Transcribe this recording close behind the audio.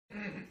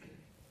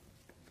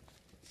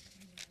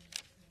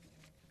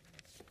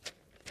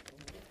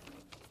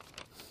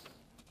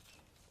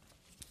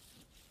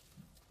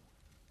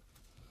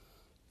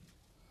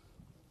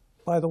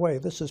By the way,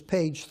 this is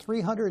page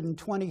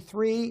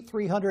 323,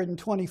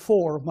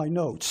 324 of my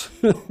notes.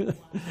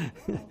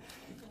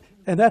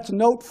 And that's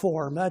note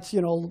form. That's,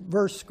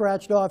 verse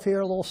scratched off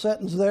here, a little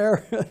sentence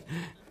there.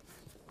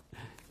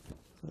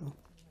 So,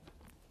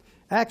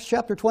 Acts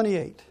chapter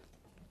 28.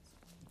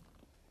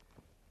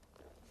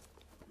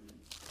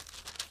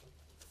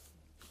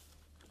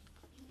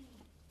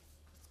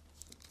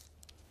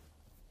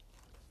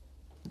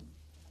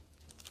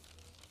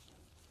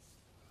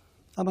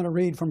 I'm going to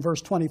read from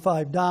verse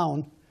 25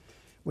 down.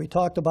 We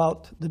talked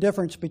about the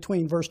difference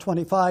between verse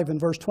 25 and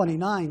verse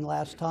 29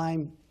 last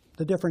time,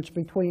 the difference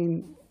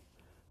between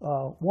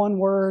one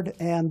word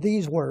and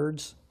these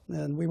words,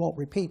 and we won't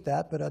repeat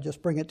that, but I'll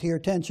just bring it to your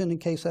attention in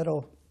case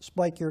that'll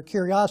spike your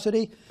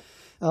curiosity.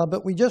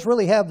 But we just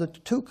really have the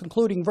two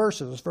concluding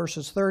verses,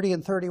 verses 30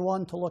 and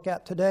 31, to look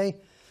at today.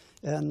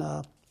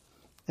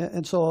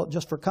 And so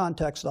just for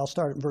context, I'll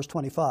start in verse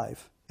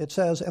 25. It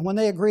says, and when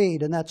they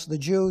agreed, and that's the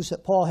Jews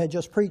that Paul had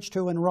just preached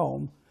to in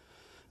Rome,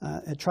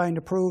 and trying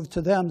to prove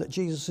to them that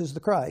Jesus is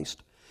the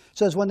Christ. It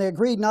says, when they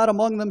agreed not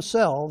among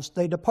themselves,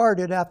 they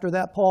departed after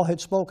that Paul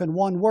had spoken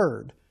one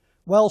word.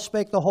 Well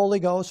spake the Holy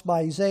Ghost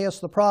by Isaiah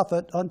the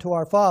prophet unto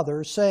our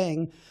fathers,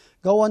 saying,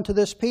 go unto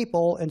this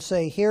people, and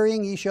say,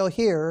 hearing ye shall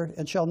hear,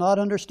 and shall not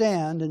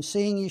understand, and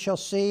seeing ye shall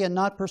see, and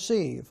not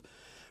perceive.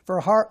 For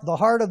the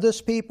heart of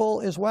this people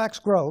is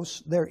waxed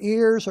gross, their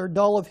ears are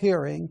dull of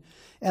hearing,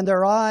 and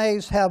their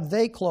eyes have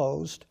they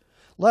closed,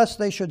 lest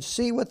they should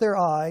see with their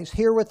eyes,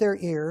 hear with their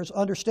ears,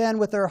 understand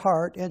with their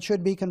heart, and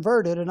should be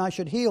converted, and I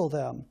should heal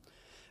them.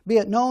 Be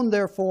it known,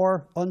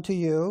 therefore, unto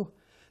you,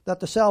 that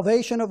the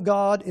salvation of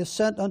God is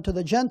sent unto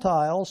the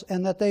Gentiles,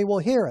 and that they will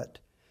hear it.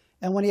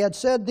 And when he had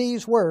said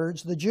these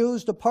words, the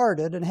Jews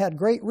departed, and had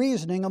great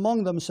reasoning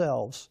among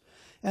themselves.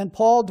 And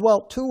Paul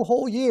dwelt 2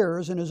 whole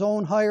years in his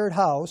own hired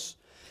house,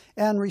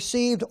 and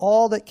received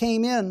all that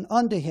came in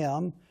unto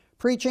him,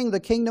 preaching the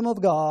kingdom of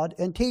God,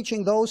 and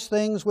teaching those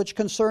things which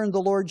concern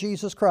the Lord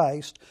Jesus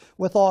Christ,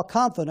 with all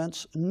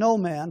confidence, no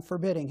man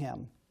forbidding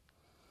him.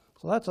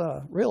 So that's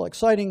a real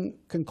exciting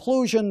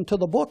conclusion to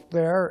the book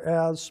there,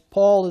 as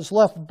Paul is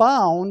left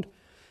bound,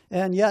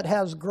 and yet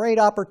has great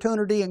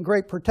opportunity and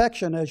great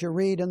protection, as you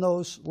read in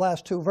those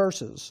last 2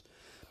 verses.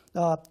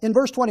 In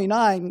verse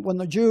 29, when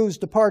the Jews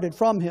departed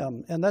from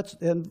him, and that's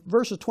in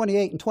verses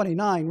 28 and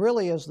 29,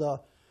 really is the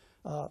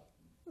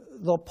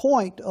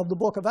point of the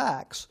book of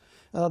Acts.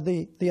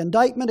 The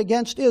indictment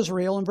against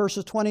Israel in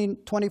verses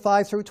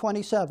 25 through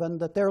 27,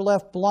 that they're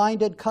left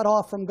blinded, cut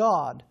off from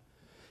God.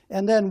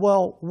 And then,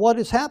 well, what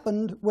has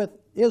happened with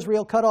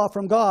Israel cut off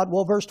from God?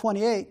 Well, verse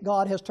 28,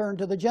 God has turned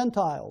to the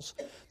Gentiles.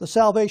 The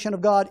salvation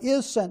of God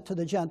is sent to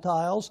the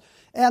Gentiles,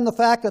 and the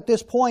fact that at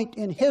this point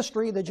in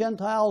history, the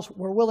Gentiles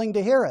were willing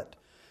to hear it.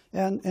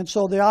 And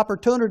so the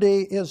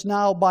opportunity is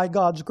now, by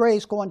God's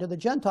grace, going to the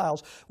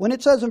Gentiles. When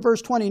it says in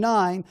verse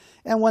 29,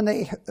 and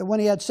when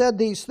he had said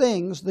these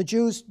things, the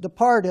Jews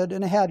departed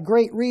and had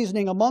great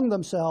reasoning among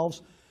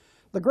themselves.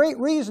 The great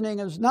reasoning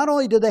is not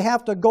only did they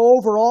have to go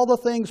over all the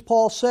things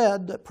Paul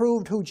said that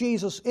proved who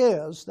Jesus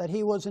is, that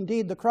he was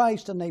indeed the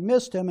Christ, and they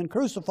missed him and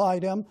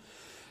crucified him,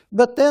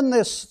 but then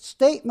this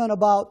statement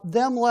about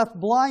them left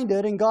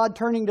blinded and God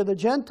turning to the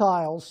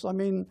Gentiles, I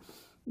mean,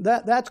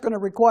 that's going to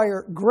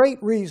require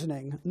great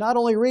reasoning. Not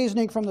only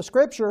reasoning from the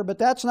Scripture, but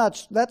that's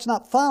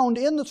not found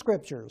in the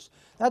Scriptures.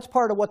 That's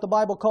part of what the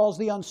Bible calls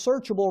the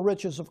unsearchable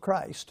riches of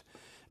Christ.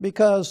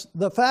 Because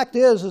the fact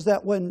is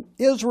that when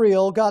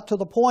Israel got to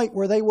the point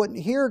where they wouldn't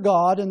hear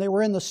God, and they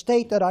were in the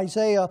state that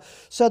Isaiah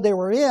said they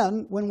were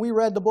in, when we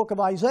read the book of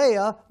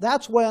Isaiah,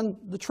 that's when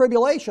the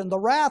tribulation, the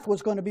wrath,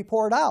 was going to be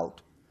poured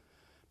out.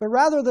 But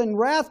rather than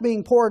wrath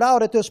being poured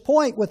out at this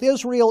point, with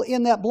Israel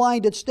in that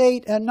blinded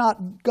state, and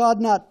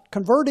God not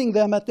converting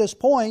them at this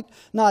point,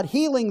 not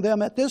healing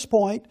them at this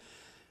point,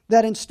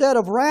 that instead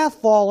of wrath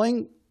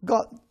falling,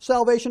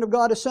 salvation of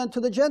God is sent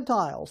to the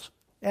Gentiles.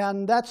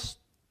 And that's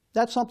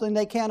something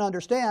they can't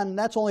understand, and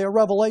that's only a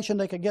revelation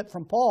they could get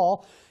from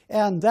Paul.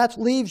 And that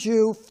leaves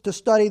you to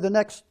study the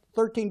next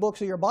 13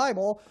 books of your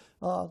Bible,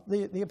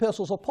 the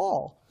epistles of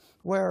Paul,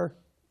 where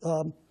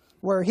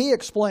he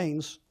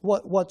explains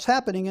what's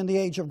happening in the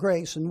age of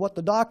grace and what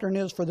the doctrine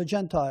is for the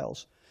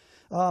Gentiles.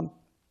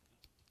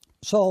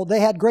 So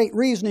they had great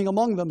reasoning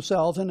among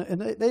themselves, and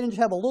they didn't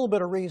just have a little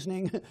bit of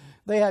reasoning.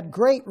 They had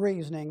great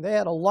reasoning. They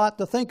had a lot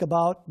to think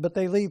about, but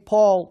they leave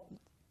Paul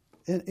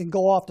and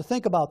go off to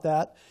think about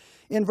that.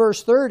 In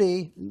verse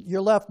 30,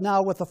 you're left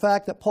now with the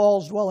fact that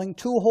Paul's dwelling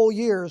 2 whole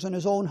years in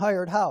his own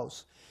hired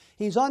house.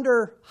 He's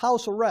under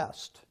house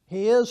arrest.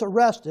 He is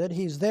arrested.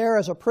 He's there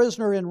as a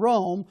prisoner in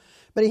Rome,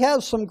 but he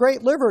has some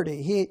great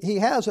liberty. He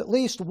has at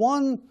least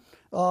one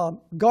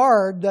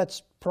guard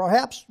that's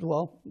perhaps,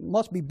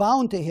 must be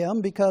bound to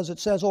him, because it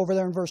says over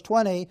there in verse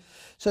 20, it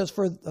says,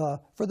 For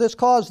this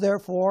cause,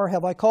 therefore,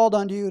 have I called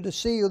unto you to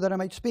see you, that I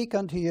might speak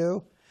unto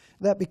you,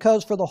 that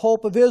because for the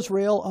hope of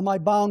Israel am I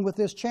bound with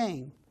this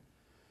chain.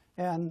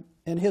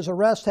 and his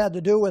arrest had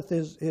to do with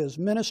his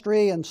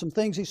ministry and some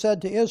things he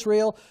said to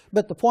Israel,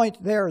 but the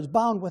point there is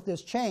bound with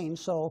this chain.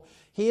 So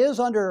he is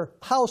under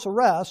house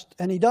arrest,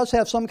 and he does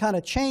have some kind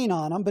of chain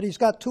on him, but he's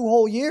got 2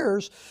 whole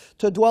years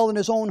to dwell in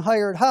his own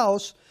hired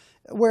house,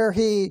 where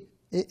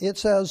it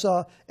says,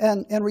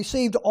 and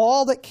received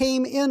all that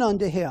came in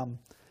unto him.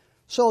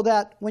 So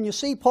that when you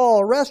see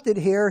Paul arrested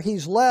here,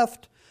 he's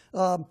left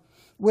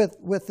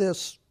with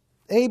this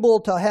able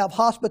to have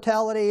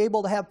hospitality,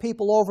 able to have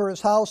people over his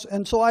house.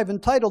 And so I've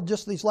entitled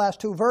just these last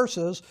 2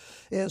 verses,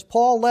 is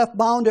Paul left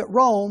bound at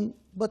Rome,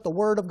 but the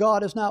word of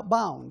God is not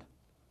bound.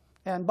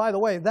 And by the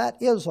way, that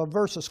is a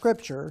verse of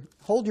Scripture.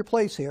 Hold your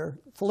place here,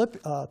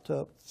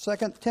 to 2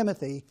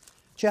 Timothy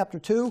chapter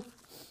 2.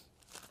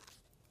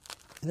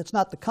 And it's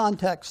not the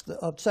context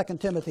of 2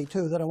 Timothy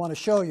 2 that I want to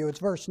show you. It's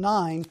verse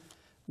 9,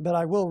 but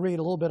I will read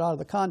a little bit out of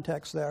the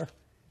context there.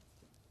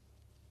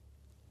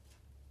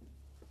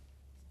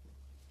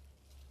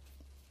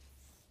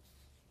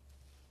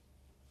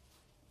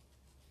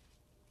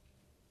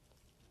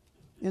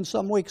 In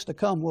some weeks to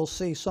come, we'll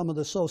see some of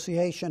the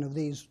association of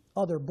these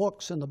other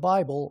books in the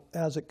Bible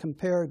as it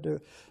compared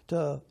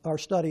to our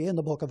study in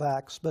the book of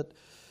Acts. But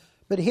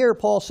here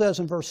Paul says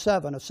in verse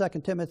 7 of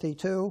 2 Timothy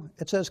 2,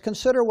 it says,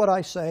 "Consider what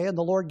I say, and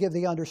the Lord give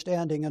thee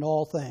understanding in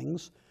all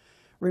things.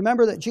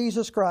 Remember that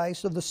Jesus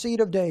Christ of the seed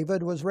of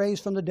David was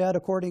raised from the dead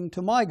according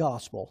to my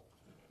gospel."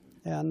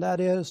 And that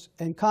is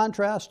in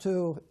contrast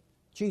to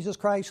Jesus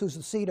Christ, who's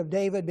the seed of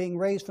David, being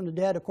raised from the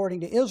dead according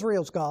to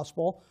Israel's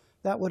gospel.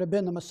 That would have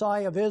been the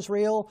Messiah of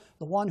Israel,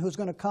 the one who's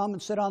going to come and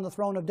sit on the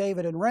throne of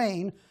David and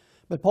reign.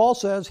 But Paul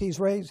says he's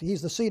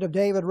the seed of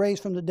David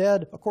raised from the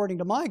dead according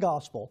to my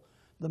gospel,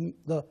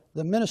 the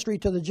ministry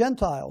to the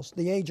Gentiles,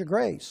 the age of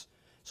grace.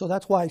 So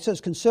that's why he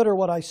says, "Consider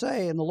what I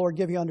say, and the Lord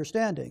give you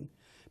understanding."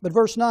 But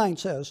verse 9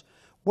 says,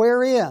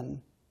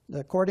 "Wherein,"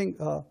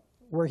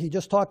 where he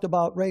just talked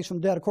about raised from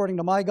the dead according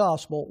to my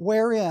gospel,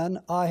 "wherein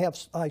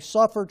I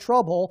suffer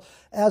trouble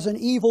as an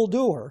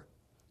evildoer,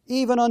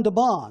 even unto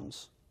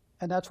bonds."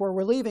 And that's where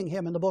we're leaving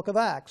him in the book of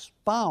Acts,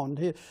 bound.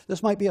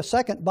 This might be a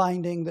second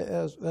binding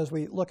as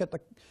we look at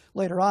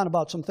later on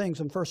about some things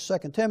in 1st,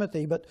 2nd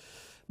Timothy. But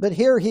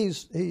here he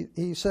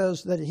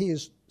says that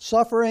he's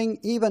suffering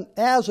even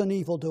as an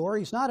evildoer.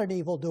 He's not an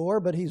evildoer,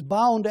 but he's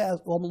bound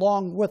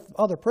along with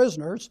other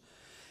prisoners.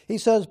 He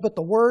says, "But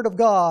the word of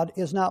God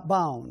is not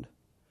bound.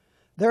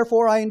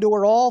 Therefore I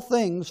endure all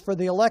things for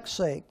the elect's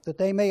sake, that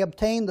they may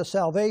obtain the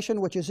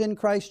salvation which is in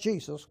Christ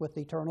Jesus with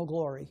eternal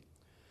glory."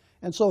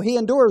 And so he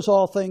endures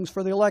all things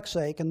for the elect's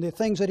sake. And the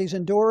things that he's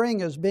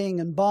enduring is being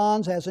in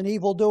bonds as an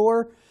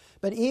evildoer.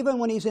 But even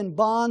when he's in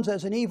bonds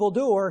as an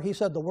evildoer, he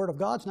said the word of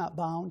God's not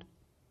bound.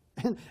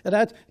 And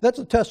that's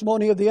a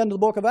testimony of the end of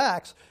the book of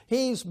Acts.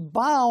 He's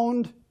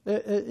bound,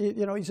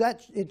 he's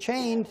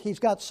chained. He's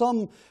got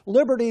some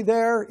liberty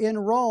there in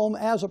Rome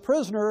as a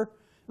prisoner,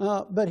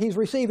 but he's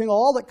receiving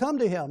all that come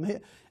to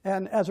him.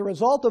 And as a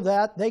result of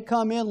that, they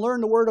come in,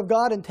 learn the word of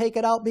God, and take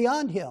it out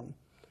beyond him.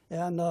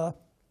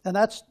 And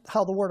that's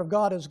how the word of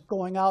God is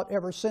going out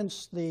ever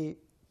since the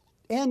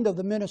end of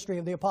the ministry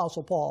of the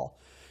Apostle Paul.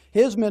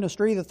 His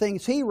ministry, the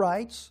things he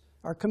writes,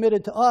 are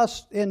committed to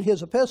us in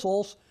his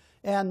epistles,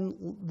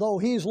 and though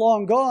he's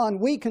long gone,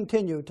 we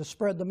continue to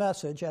spread the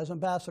message as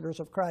ambassadors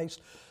of Christ,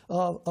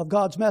 of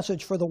God's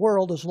message for the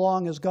world, as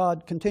long as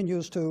God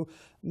continues to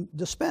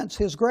dispense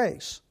his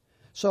grace.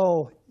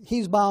 So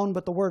he's bound,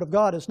 but the word of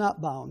God is not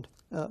bound.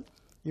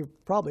 You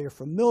probably are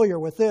familiar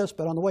with this,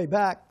 but on the way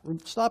back,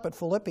 stop at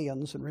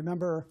Philippians and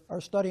remember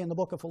our study in the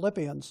book of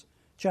Philippians,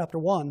 chapter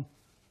 1.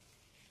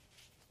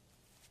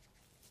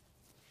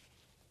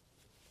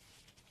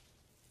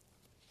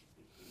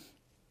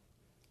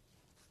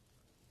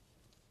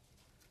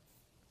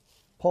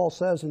 Paul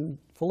says in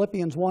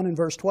Philippians 1 and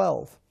verse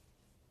 12,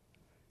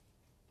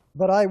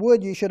 "But I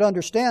would ye should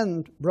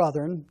understand,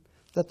 brethren,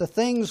 that the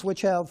things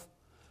which have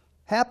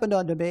happened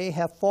unto me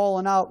have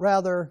fallen out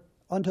rather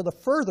unto the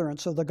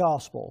furtherance of the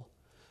gospel,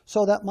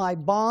 so that my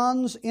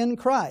bonds in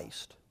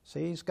Christ,"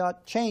 see, he's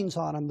got chains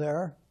on him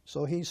there,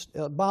 so he's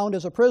bound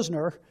as a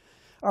prisoner,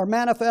 "are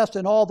manifest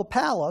in all the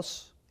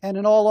palace and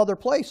in all other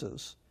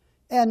places.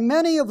 And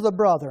many of the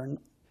brethren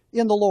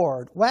in the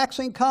Lord,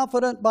 waxing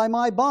confident by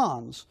my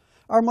bonds,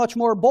 are much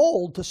more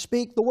bold to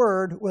speak the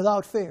word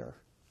without fear."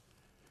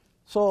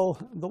 So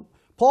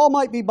Paul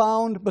might be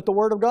bound, but the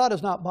word of God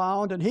is not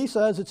bound. And he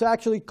says it's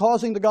actually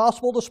causing the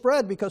gospel to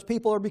spread because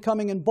people are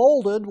becoming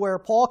emboldened where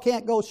Paul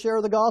can't go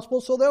share the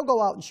gospel, so they'll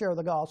go out and share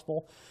the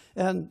gospel.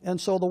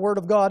 And so the word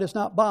of God is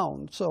not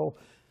bound. So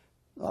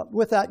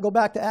with that, go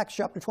back to Acts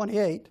chapter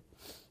 28.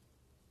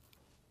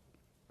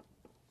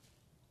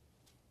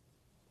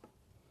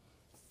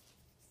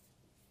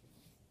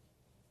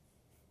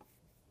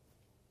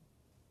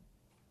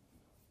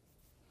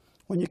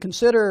 When you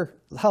consider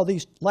how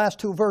these last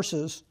 2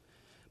 verses,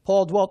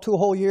 Paul dwelt 2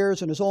 whole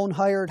years in his own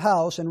hired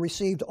house and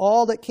received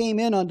all that came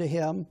in unto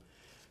him,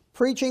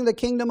 preaching the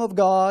kingdom of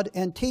God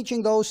and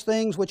teaching those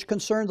things which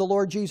concern the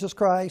Lord Jesus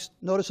Christ.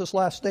 Notice this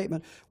last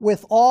statement,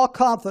 with all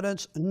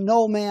confidence,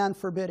 no man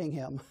forbidding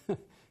him.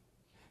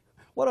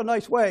 what a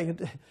nice way.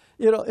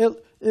 You know,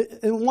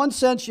 in one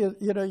sense,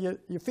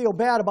 you feel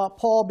bad about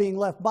Paul being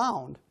left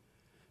bound.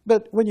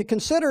 But when you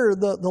consider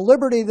the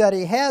liberty that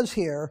he has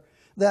here,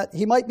 that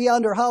he might be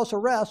under house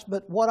arrest,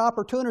 but what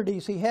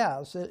opportunities he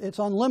has. It's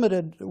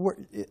unlimited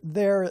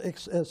there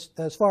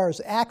as far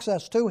as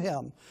access to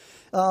him.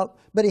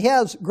 But he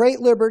has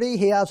great liberty.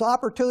 He has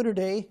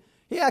opportunity.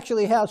 He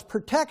actually has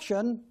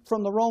protection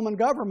from the Roman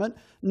government.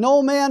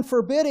 No man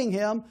forbidding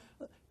him.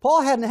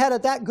 Paul hadn't had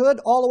it that good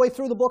all the way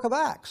through the book of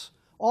Acts.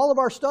 All of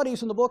our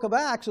studies in the book of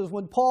Acts is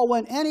when Paul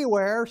went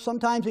anywhere,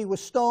 sometimes he was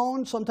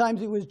stoned, sometimes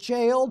he was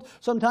jailed,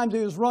 sometimes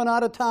he was run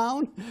out of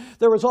town.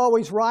 There was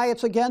always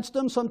riots against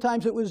him.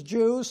 Sometimes it was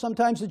Jews.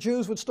 Sometimes the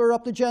Jews would stir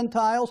up the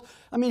Gentiles.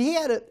 I mean, he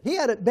had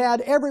it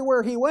bad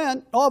everywhere he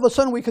went. All of a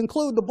sudden we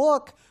conclude the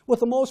book with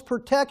the most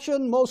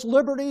protection, most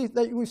liberty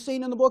that we've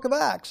seen in the book of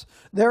Acts.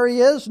 There he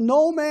is,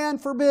 no man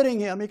forbidding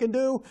him. He can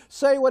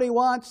say what he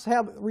wants,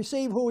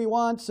 receive who he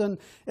wants, and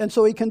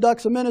so he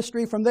conducts a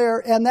ministry from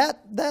there. And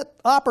that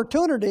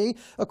opportunity,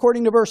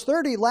 according to verse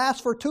 30,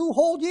 lasts for 2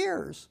 whole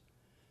years.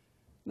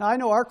 Now, I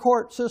know our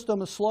court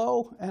system is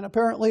slow, and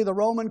apparently the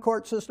Roman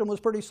court system was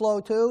pretty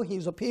slow too.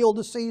 He's appealed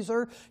to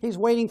Caesar. He's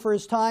waiting for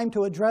his time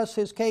to address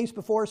his case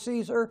before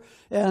Caesar.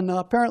 And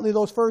apparently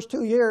those first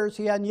 2 years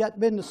he hadn't yet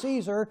been to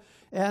Caesar,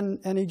 and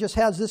he just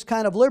has this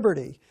kind of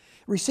liberty,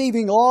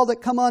 receiving all that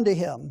come unto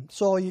him.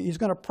 So he's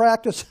going to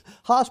practice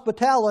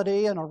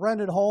hospitality in a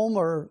rented home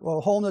or a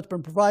home that's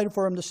been provided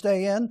for him to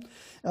stay in.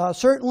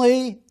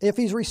 Certainly, if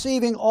he's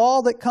receiving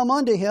all that come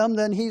unto him,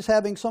 then he's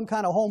having some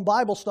kind of home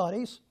Bible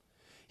studies.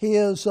 He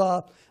has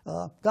got,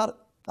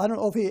 I don't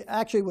know if he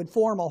actually would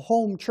form a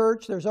home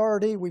church.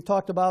 We've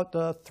talked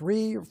about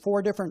 3 or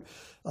 4 different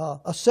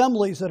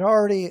assemblies that are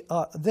already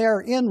there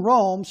in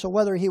Rome, so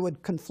whether he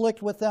would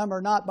conflict with them or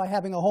not by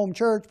having a home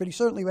church, but he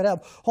certainly would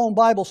have home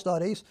Bible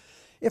studies.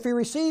 If he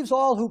receives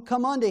all who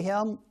come unto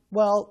him,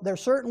 well, they're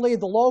certainly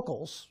the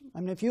locals. I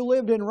mean, if you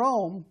lived in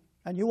Rome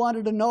and you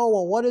wanted to know,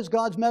 well, what is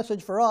God's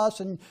message for us,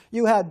 and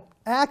you had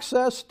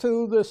access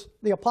to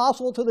the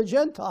apostle to the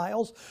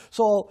Gentiles,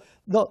 so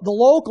the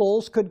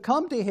locals could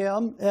come to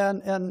him,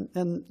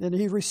 and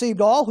he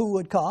received all who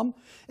would come.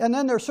 And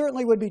then there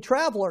certainly would be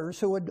travelers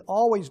who would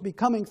always be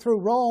coming through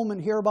Rome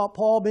and hear about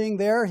Paul being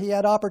there. He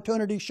had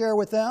opportunity to share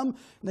with them,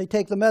 and they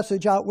take the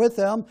message out with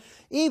them.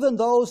 Even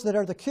those that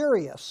are the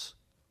curious.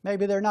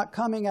 Maybe they're not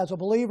coming as a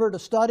believer to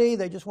study.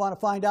 They just want to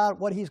find out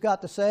what he's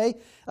got to say.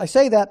 I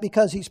say that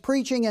because he's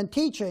preaching and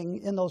teaching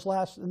in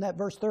that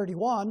verse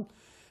 31.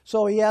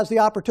 So he has the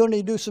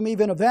opportunity to do some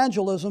even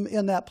evangelism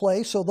in that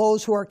place. So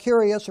those who are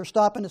curious are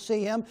stopping to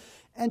see him.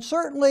 And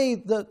certainly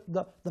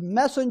the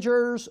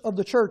messengers of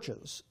the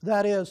churches.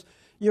 That is,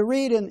 you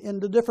read in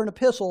the different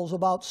epistles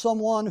about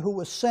someone who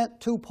was sent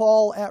to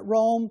Paul at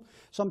Rome.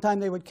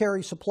 Sometimes they would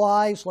carry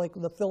supplies, like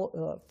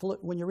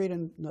when you read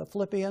in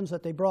Philippians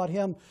that they brought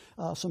him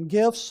some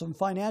gifts, some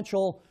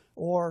financial,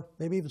 or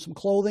maybe even some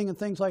clothing and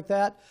things like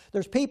that.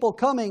 There's people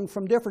coming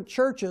from different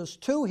churches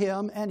to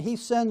him, and he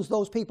sends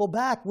those people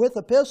back with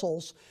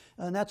epistles,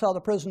 and that's how the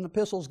prison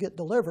epistles get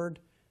delivered.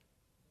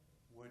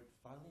 Would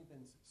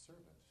Philemon's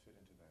servant fit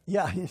into that?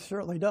 Yeah, he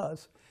certainly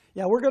does.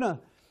 Yeah,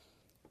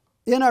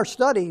 in our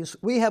studies,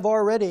 we have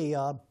already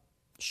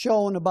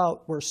shown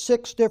about where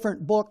 6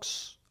 different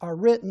books are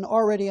written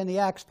already in the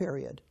Acts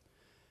period.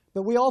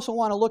 But we also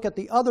want to look at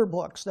the other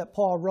books that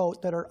Paul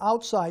wrote that are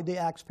outside the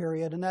Acts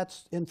period, and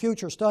that's in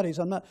future studies.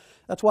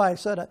 That's why I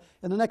said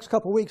in the next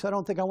couple of weeks, I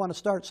don't think I want to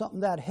start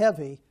something that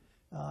heavy.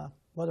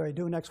 Whether I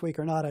do next week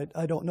or not,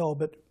 I don't know.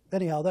 But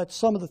anyhow, that's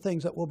some of the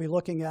things that we'll be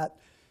looking at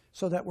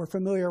so that we're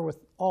familiar with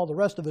all the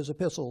rest of his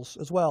epistles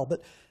as well.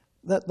 But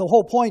the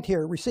whole point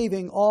here,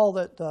 receiving all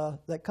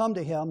that come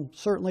to him,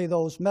 certainly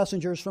those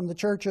messengers from the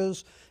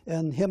churches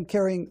and them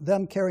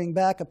carrying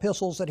back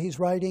epistles that he's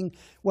writing,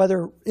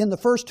 whether in the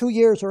first 2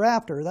 years or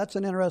after. That's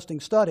an interesting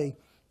study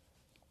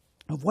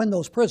of when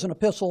those prison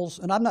epistles,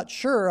 and I'm not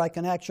sure I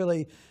can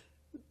actually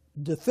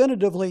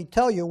definitively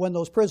tell you when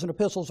those prison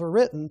epistles are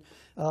written,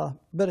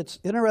 but it's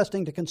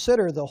interesting to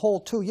consider the whole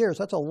 2 years.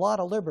 That's a lot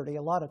of liberty,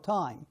 a lot of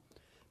time.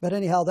 But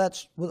anyhow,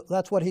 that's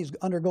what he's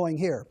undergoing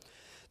here.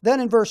 Then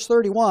in verse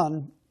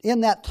 31, in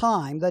that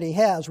time that he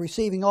has,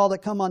 receiving all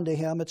that come unto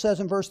him, it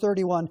says in verse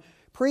 31,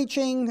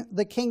 preaching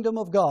the kingdom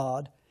of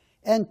God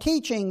and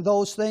teaching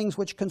those things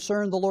which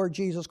concern the Lord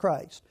Jesus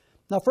Christ.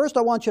 Now first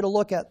I want you to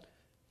look at,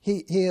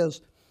 he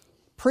is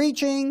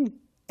preaching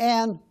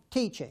and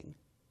teaching.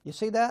 You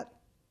see that?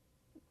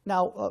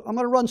 Now I'm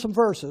going to run some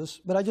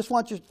verses, but I just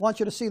want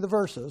you to see the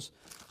verses.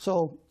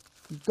 So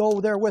go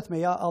there with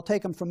me. I'll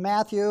take them from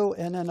Matthew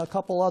and then a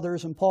couple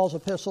others in Paul's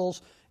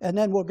epistles. And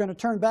then we're going to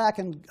turn back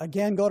and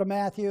again go to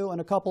Matthew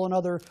and a couple in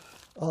other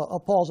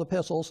of Paul's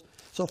epistles.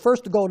 So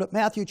first to go to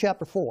Matthew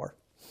chapter 4.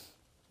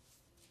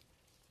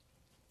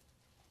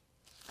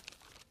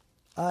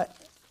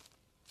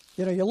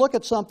 You look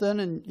at something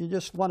and you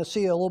just want to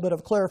see a little bit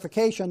of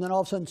clarification, then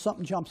all of a sudden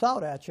something jumps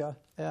out at you.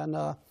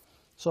 And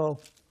so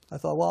I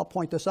thought, well, I'll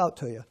point this out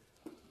to you.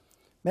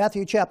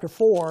 Matthew chapter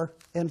 4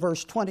 and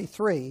verse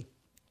 23.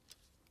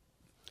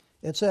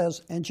 It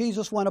says, "And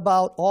Jesus went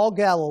about all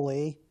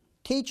Galilee,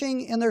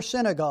 teaching in their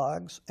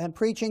synagogues and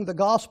preaching the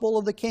gospel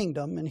of the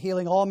kingdom and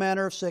healing all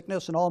manner of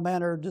sickness and all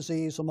manner of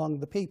disease among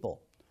the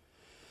people."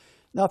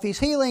 Now, if he's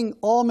healing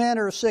all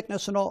manner of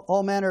sickness and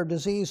all manner of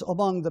disease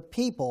among the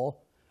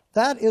people,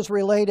 that is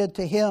related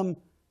to him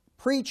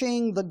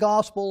preaching the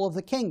gospel of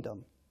the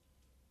kingdom.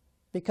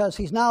 Because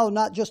he's now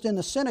not just in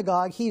the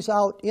synagogue, he's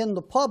out in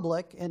the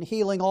public and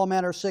healing all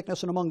manner of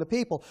sickness and among the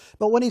people.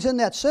 But when he's in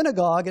that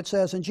synagogue, it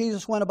says, "And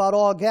Jesus went about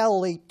all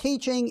Galilee,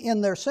 teaching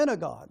in their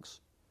synagogues."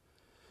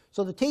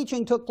 So the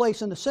teaching took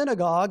place in the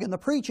synagogue, and the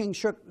preaching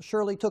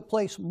surely took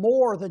place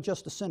more than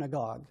just the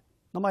synagogue.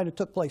 It might have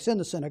took place in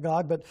the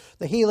synagogue, but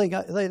the healing,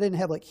 they didn't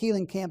have like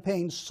healing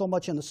campaigns so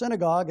much in the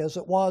synagogue as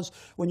it was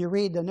when you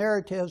read the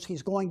narratives.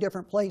 He's going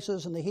different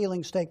places and the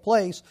healings take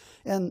place,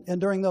 and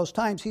during those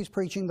times he's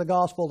preaching the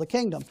gospel of the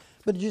kingdom.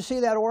 But did you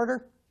see that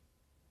order?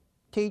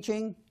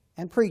 Teaching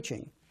and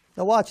preaching.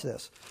 Now watch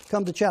this.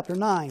 Come to chapter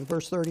 9,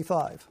 verse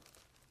 35.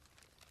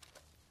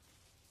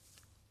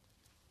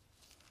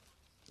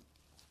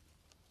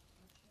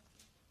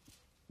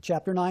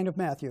 Chapter 9 of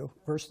Matthew,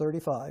 verse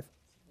 35.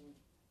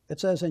 It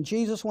says, "And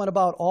Jesus went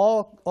about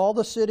all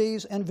the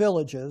cities and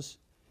villages,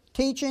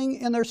 teaching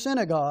in their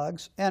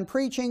synagogues and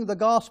preaching the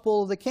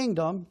gospel of the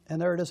kingdom,"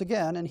 and there it is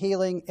again, "and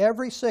healing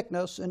every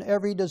sickness and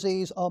every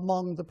disease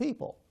among the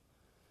people."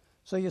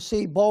 So you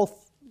see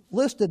both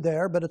listed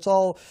there, but it's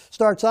all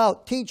starts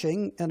out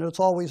teaching, and it's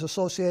always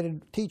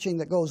associated teaching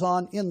that goes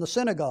on in the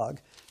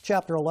synagogue.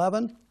 Chapter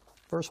 11,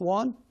 verse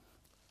 1.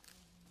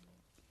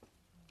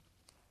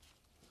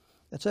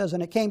 It says,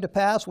 "And it came to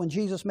pass, when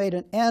Jesus made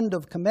an end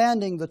of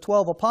commanding the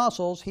 12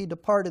 apostles, he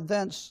departed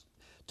thence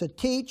to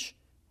teach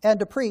and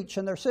to preach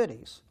in their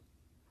cities."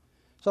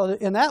 So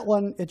in that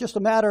one, it's just a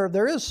matter of,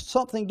 there is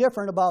something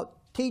different about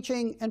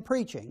teaching and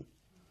preaching.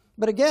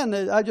 But again,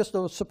 I just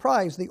was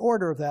surprised, the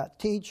order of that,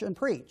 teach and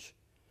preach.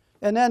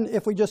 And then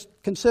if we just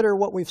consider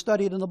what we've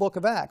studied in the book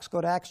of Acts,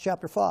 go to Acts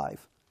chapter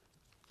 5.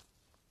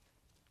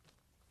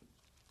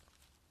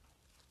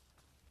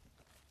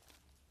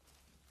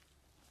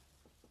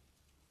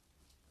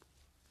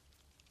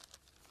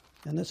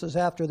 And this is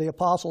after the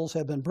apostles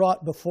have been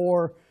brought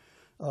before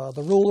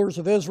the rulers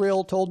of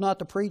Israel, told not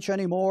to preach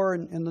anymore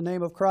in the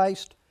name of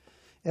Christ.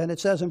 And it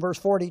says in verse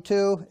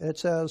 42, it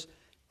says,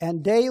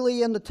 "And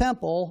daily in the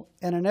temple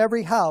and in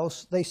every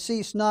house they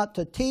ceased not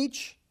to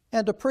teach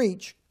and to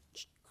preach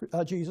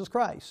Jesus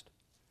Christ."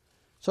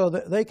 So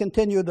they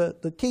continue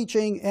the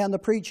teaching and the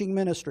preaching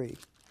ministry.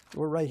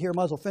 We're right here,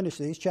 might as well finish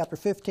these. Chapter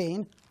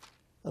 15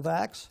 of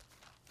Acts.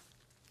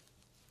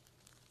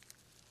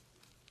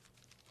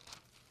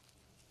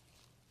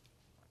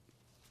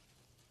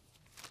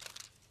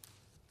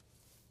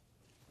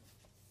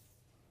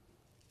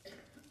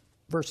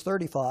 Verse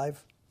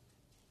 35.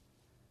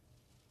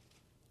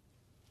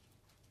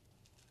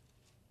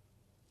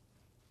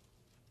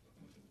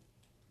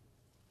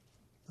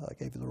 I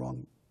gave you the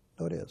wrong,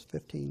 no it is,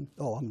 15,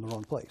 oh, I'm in the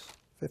wrong place.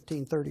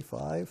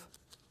 15:35.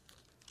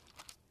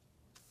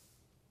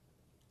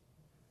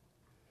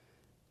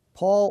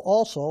 "Paul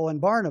also and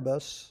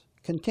Barnabas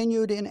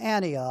continued in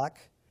Antioch,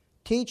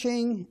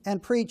 teaching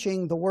and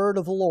preaching the word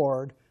of the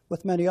Lord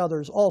with many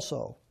others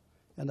also."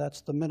 And that's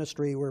the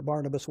ministry where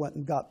Barnabas went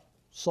and got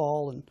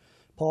Saul and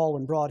Paul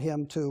and brought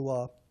him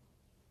to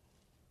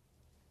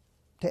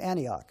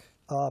Antioch.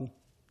 Am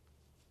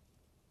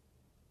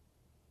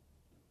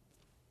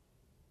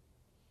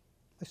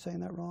I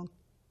saying that wrong?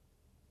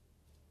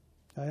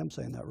 I am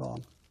saying that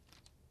wrong.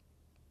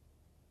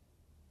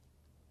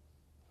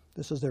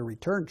 This is their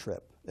return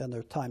trip and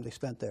their time they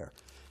spent there.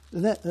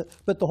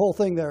 But the whole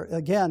thing there,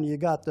 again, you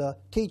got the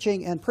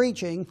teaching and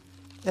preaching,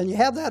 and you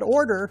have that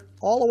order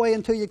all the way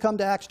until you come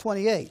to Acts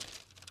 28.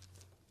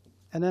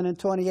 And then in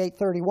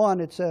 28:31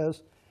 it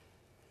says,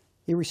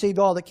 "He received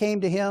all that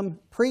came to him,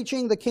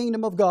 preaching the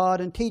kingdom of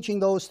God and teaching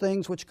those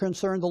things which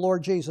concern the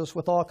Lord Jesus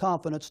with all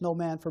confidence, no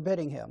man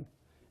forbidding him."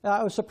 Now,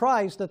 I was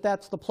surprised that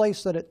that's the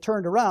place that it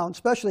turned around,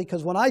 especially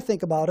because when I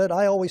think about it,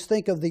 I always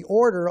think of the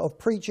order of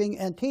preaching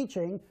and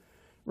teaching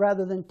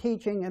rather than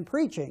teaching and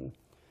preaching.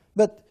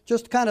 But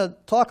just to kind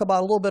of talk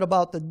about a little bit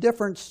about the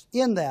difference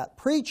in that.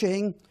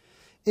 Preaching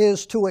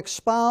is to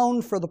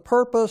expound for the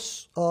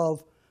purpose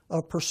of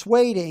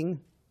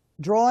persuading,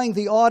 drawing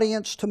the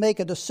audience to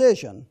make a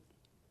decision.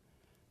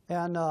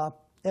 And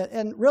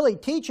really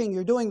teaching,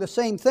 you're doing the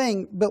same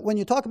thing, but when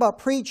you talk about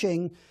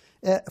preaching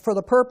for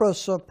the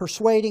purpose of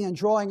persuading and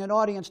drawing an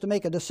audience to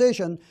make a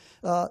decision,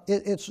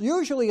 it's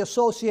usually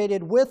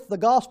associated with the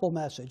gospel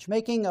message,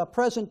 making a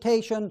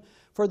presentation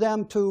for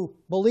them to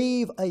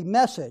believe a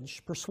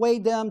message,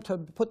 persuade them to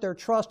put their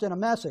trust in a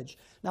message.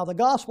 Now, the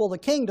gospel of the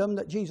kingdom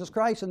that Jesus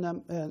Christ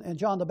and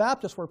John the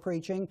Baptist were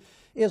preaching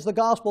is the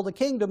gospel of the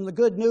kingdom, the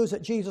good news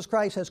that Jesus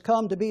Christ has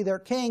come to be their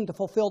king to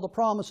fulfill the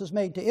promises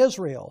made to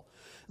Israel.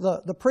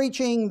 The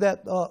preaching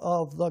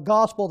of the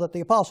gospel that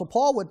the Apostle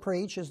Paul would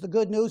preach is the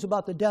good news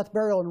about the death,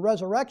 burial, and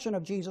resurrection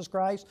of Jesus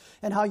Christ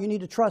and how you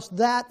need to trust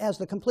that as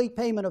the complete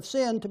payment of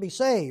sin to be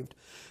saved.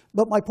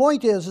 But my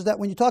point is that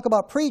when you talk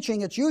about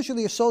preaching, it's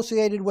usually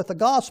associated with the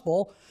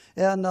gospel,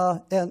 and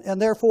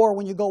therefore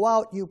when you go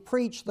out, you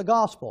preach the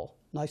gospel.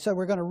 And I said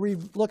we're going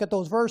to look at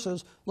those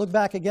verses. Look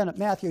back again at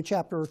Matthew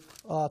chapter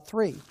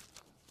 3.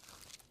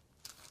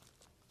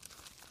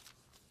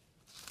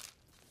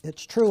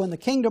 It's true in the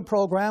kingdom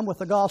program with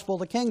the gospel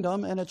of the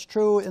kingdom, and it's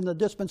true in the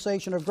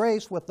dispensation of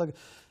grace with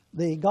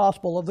the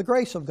gospel of the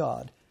grace of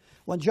God.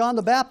 When John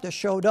the Baptist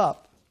showed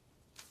up,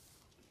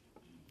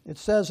 it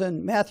says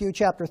in Matthew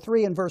chapter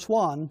 3 and verse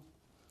 1,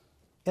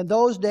 "In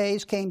those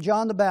days came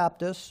John the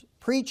Baptist,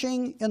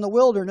 preaching in the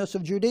wilderness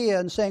of Judea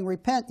and saying,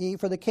 'Repent ye,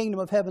 for the kingdom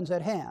of heaven's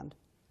at hand.'"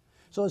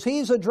 So as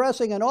he's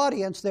addressing an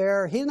audience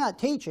there, he's not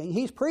teaching,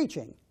 he's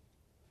preaching.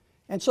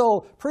 And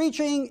so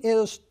preaching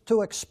is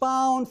to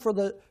expound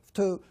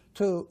to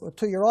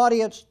your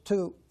audience,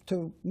 to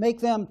make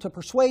them, to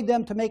persuade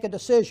them to make a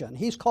decision.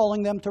 He's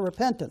calling them to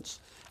repentance.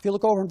 If you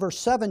look over in verse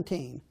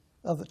 17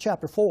 of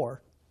chapter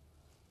 4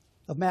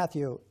 of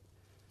Matthew,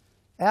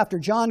 after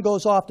John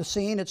goes off the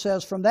scene, it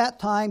says, "From that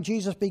time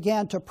Jesus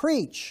began to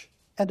preach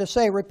and to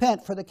say,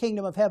 'Repent, for the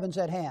kingdom of heaven's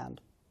at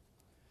hand.'"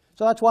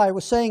 So that's why I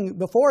was saying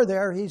before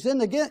there, he's in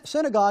the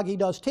synagogue, he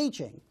does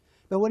teaching.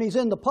 But when he's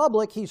in the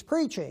public, he's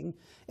preaching.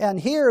 And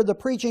here the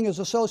preaching is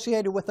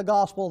associated with the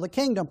gospel of the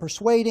kingdom,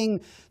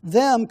 persuading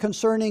them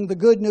concerning the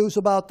good news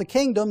about the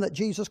kingdom, that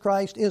Jesus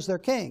Christ is their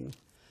king.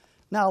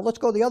 Now let's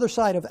go to the other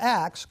side of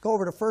Acts. Go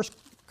over to 1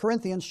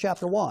 Corinthians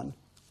chapter 1.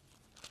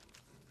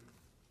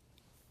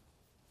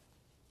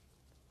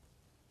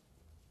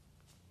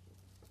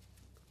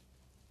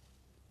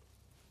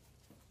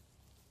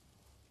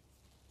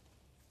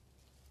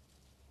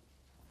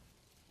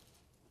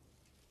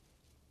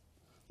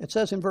 It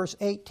says in verse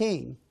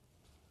 18,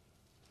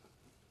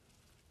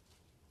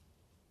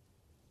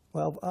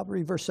 well, I'll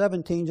read verse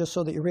 17 just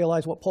so that you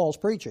realize what Paul's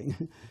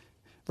preaching.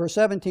 Verse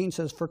 17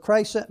 says, "For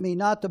Christ sent me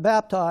not to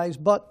baptize,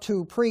 but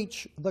to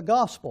preach the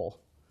gospel,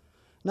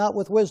 not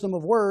with wisdom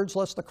of words,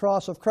 lest the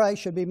cross of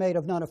Christ should be made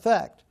of none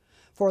effect.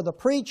 For the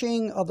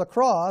preaching of the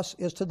cross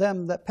is to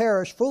them that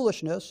perish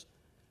foolishness,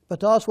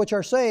 but to us which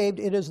are saved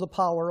it is the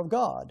power of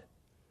God."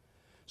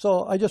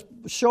 So I just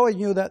showing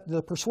you that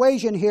the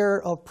persuasion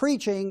here of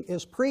preaching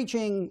is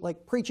preaching,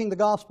 like preaching the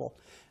gospel.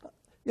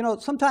 You know,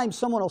 sometimes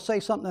someone will say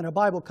something at a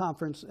Bible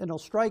conference and it'll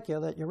strike you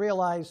that you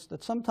realize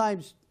that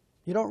sometimes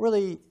you don't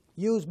really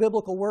use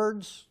biblical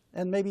words,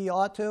 and maybe you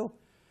ought to.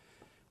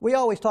 We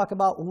always talk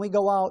about, when we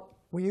go out,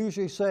 we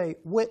usually say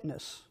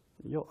witness.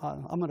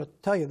 I'm going to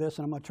tell you this,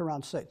 and I'm going to turn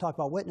around and talk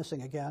about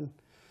witnessing again.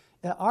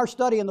 Our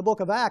study in the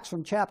book of Acts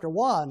from chapter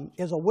 1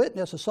 is a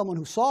witness as someone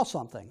who saw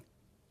something.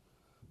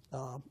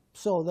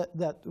 So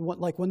that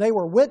like when they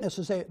were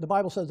witnesses, the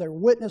Bible says they were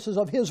witnesses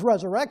of his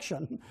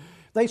resurrection.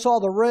 They saw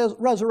the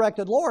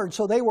resurrected Lord,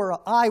 so they were an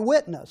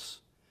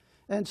eyewitness.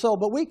 And so,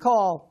 but we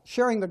call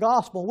sharing the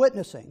gospel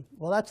witnessing.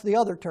 Well, that's the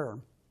other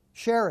term,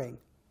 sharing.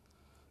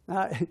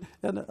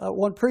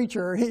 One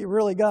preacher, he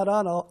really got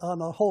on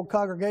a whole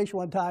congregation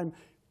one time,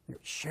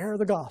 share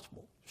the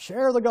gospel.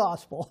 Share the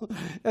gospel.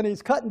 And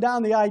he's cutting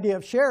down the idea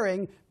of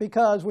sharing,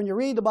 because when you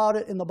read about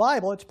it in the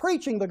Bible, it's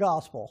preaching the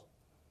gospel.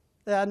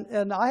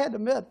 And I had to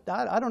admit,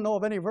 I don't know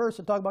of any verse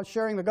that talk about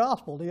sharing the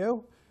gospel, do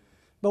you?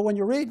 But when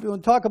you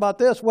talk about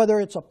this, whether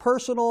it's a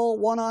personal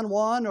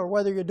one-on-one or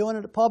whether you're doing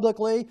it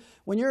publicly,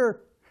 when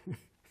you're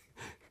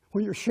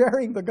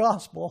sharing the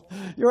gospel,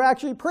 you're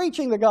actually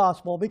preaching the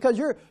gospel, because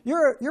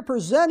you're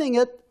presenting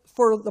it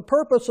for the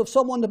purpose of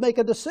someone to make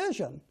a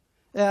decision.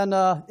 And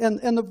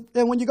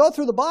when you go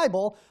through the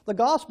Bible, the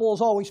gospel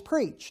is always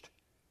preached.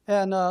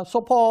 And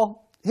so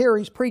Paul, here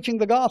he's preaching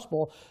the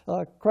gospel.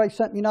 Christ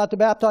sent me not to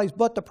baptize,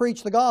 but to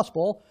preach the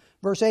gospel.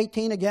 Verse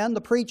 18 again,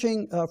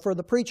 for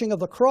the preaching of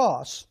the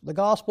cross. The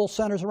gospel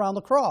centers around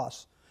the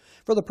cross.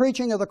 For the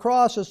preaching of the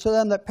cross is to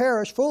them that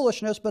perish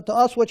foolishness, but to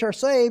us which are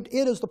saved,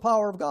 it is the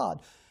power of God.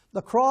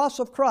 The cross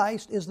of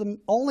Christ is the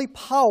only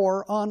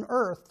power on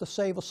earth to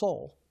save a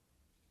soul.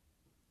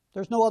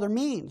 There's no other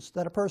means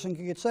that a person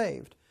can get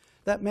saved.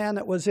 That man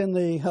that was in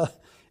the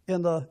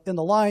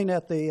line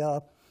at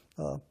the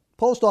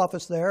post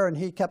office there, and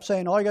he kept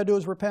saying, all you got to do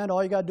is repent,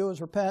 all you got to do is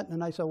repent.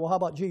 And I said, well, how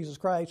about Jesus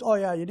Christ? Oh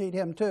yeah, you need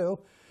him too.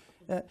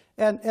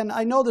 And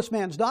I know this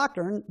man's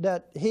doctrine,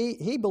 that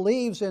he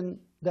believes in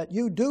that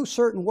you do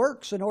certain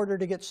works in order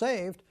to get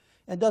saved,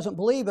 and doesn't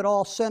believe it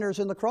all centers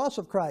in the cross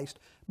of Christ.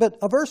 But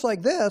a verse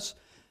like this,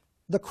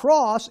 the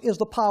cross is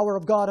the power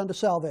of God unto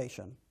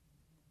salvation.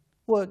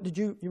 Well,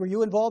 were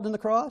you involved in the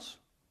cross?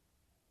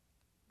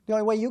 The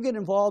only way you get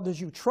involved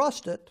is you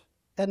trust it,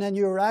 and then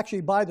you're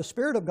actually, by the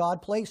Spirit of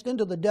God, placed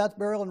into the death,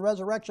 burial, and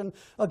resurrection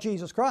of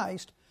Jesus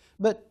Christ.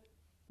 But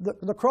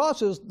the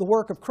cross is the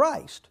work of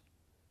Christ,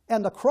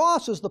 and the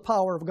cross is the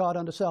power of God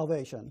unto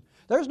salvation.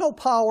 There's no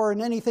power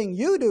in anything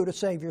you do to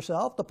save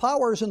yourself. The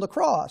power is in the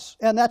cross,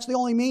 and that's the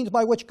only means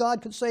by which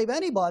God could save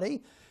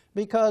anybody,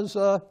 because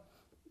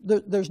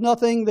there's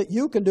nothing that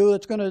you can do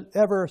that's going to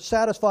ever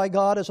satisfy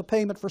God as a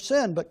payment for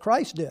sin, but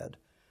Christ did.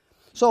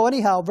 So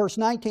anyhow, verse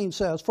 19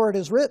 says, for it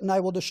is written, I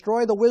will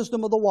destroy the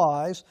wisdom of the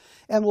wise,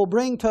 and will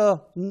bring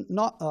to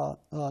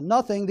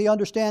nothing the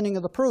understanding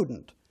of the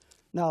prudent.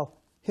 Now,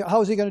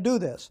 how is he going to do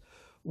this?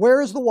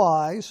 Where is the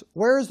wise?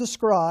 Where is the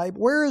scribe?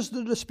 Where is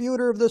the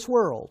disputer of this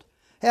world?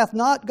 Hath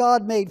not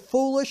God made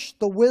foolish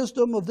the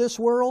wisdom of this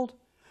world?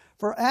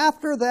 For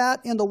after that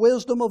in the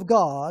wisdom of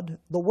God,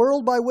 the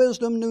world by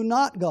wisdom knew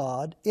not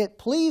God, it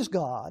pleased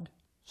God.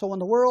 So when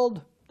the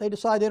world, they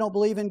decide they don't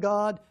believe in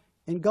God,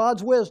 in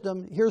God's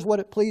wisdom, here's what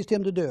it pleased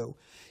him to do.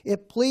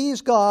 It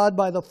pleased God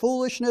by the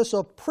foolishness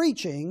of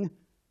preaching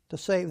to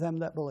save them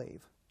that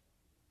believe.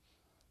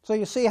 So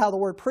you see how the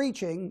word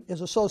preaching is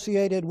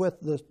associated with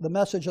the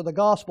message of the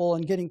gospel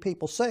and getting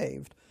people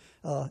saved.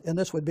 And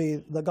this would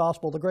be the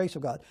gospel, the grace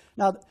of God.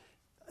 Now,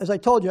 as I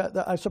told you,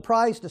 I'm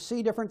surprised to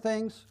see different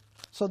things.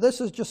 So this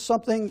is just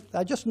something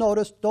I just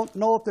noticed. Don't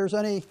know if there's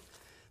any.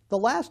 The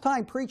last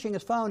time preaching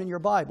is found in your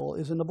Bible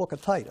is in the book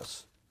of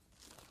Titus.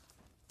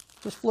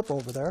 Just flip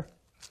over there.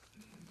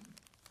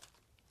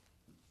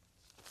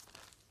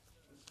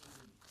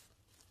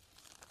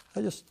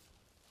 I just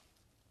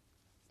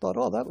thought,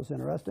 oh, that was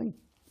interesting.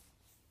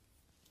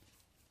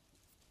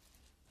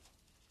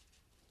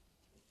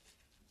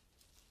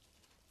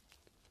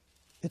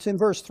 It's in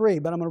verse 3,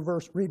 but I'm going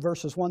to read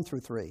verses 1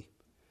 through 3.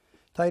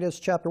 Titus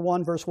chapter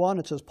 1, verse 1,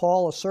 it says,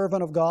 Paul, a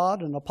servant of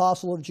God, an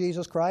apostle of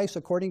Jesus Christ,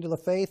 according to the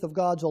faith of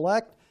God's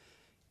elect,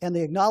 and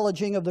the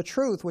acknowledging of the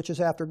truth which is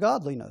after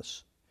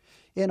godliness,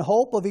 in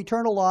hope of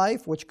eternal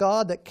life, which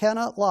God that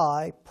cannot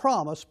lie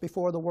promised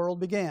before the world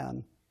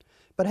began,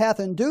 but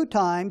hath in due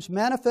times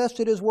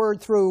manifested his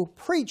word through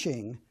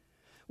preaching,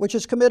 which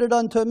is committed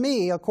unto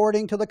me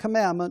according to the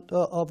commandment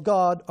of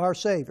God our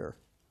Savior.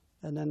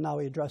 And then now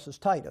he addresses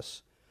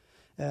Titus.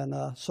 And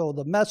so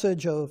the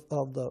message of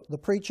the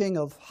preaching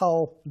of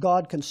how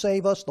God can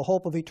save us, the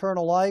hope of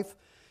eternal life,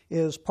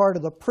 is part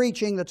of the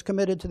preaching that's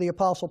committed to the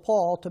Apostle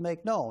Paul to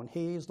make known.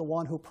 He's the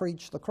one who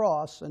preached the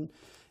cross and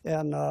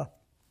the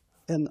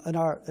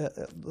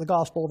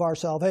gospel of our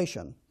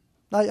salvation.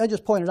 I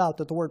just pointed out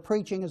that the word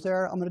preaching is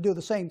there. I'm going to do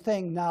the same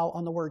thing now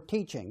on the word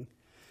teaching.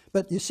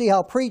 But you see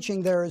how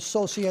preaching there is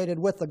associated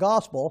with the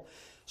gospel.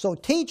 So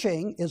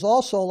teaching is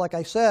also, like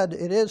I said,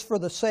 it is for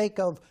the sake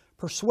of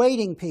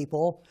persuading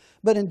people,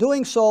 but in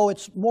doing so,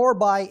 it's more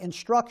by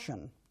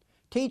instruction.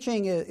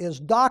 Teaching is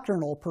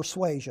doctrinal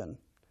persuasion.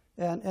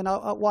 And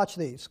I'll watch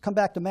these. Come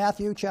back to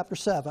Matthew chapter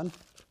 7.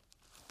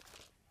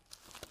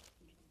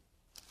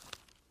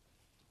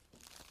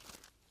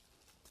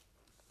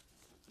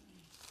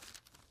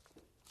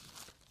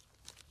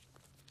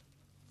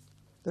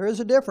 There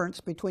is a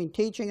difference between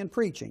teaching and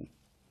preaching.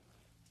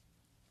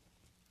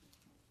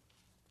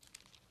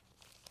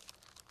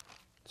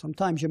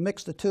 Sometimes you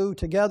mix the two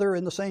together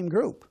in the same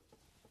group.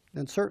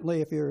 And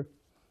certainly if you're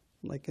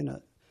like in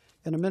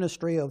a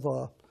ministry of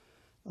a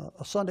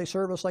Sunday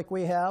service like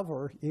we have,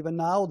 or even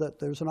now, that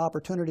there's an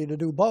opportunity to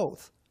do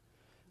both.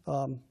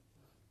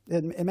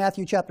 In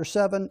Matthew chapter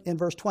 7, in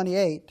verse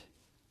 28,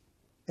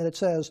 and it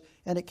says,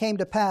 And it came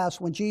to pass,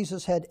 when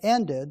Jesus had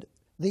ended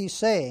these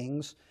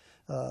sayings,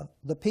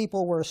 the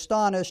people were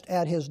astonished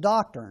at his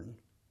doctrine,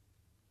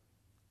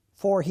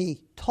 for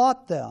he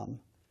taught them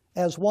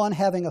as one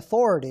having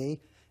authority,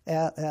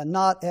 and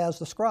not as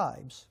the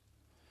scribes.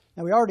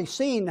 Now we already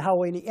seen how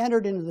when he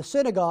entered into the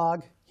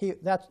synagogue,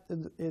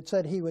 it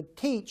said he would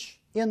teach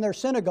in their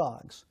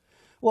synagogues.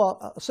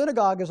 Well, a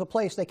synagogue is a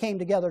place they came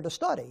together to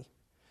study.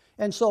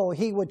 And so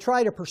he would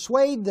try to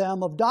persuade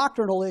them of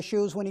doctrinal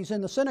issues when he's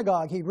in the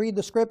synagogue. He'd read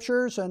the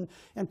scriptures and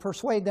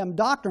persuade them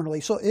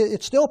doctrinally. So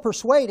it's still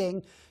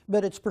persuading,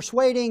 but it's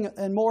persuading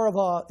in more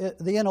of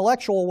the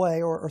intellectual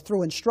way or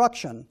through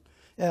instruction.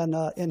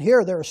 And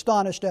here they're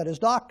astonished at his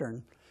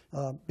doctrine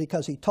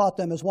because he taught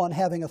them as one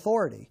having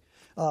authority.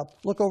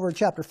 Look over in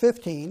chapter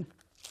 15.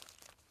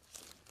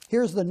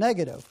 Here's the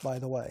negative, by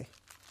the way,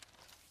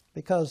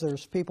 because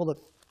there's people that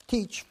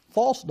teach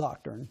false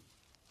doctrine.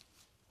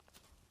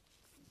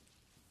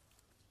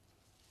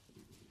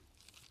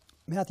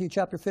 Matthew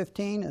chapter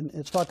 15, and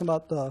it's talking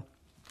about the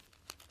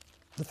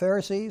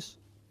Pharisees.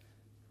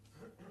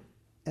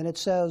 And it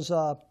says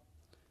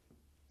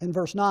in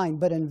verse 9,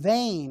 But in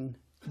vain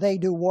they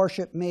do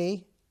worship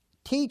me,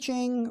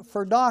 teaching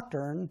for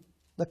doctrine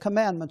the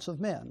commandments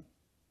of men.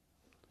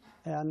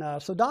 And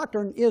so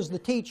doctrine is the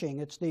teaching.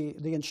 It's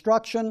the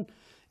instruction.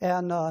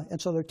 And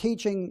so they're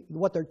teaching,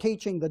 what they're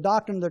teaching, the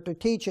doctrine that they're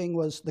teaching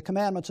was the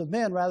commandments of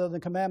men rather than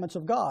commandments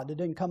of God. It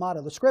didn't come out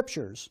of the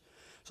Scriptures.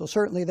 So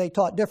certainly they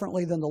taught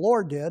differently than the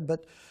Lord did,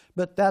 but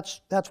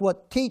that's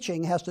what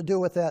teaching has to do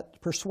with, that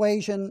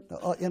persuasion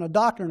in a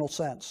doctrinal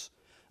sense.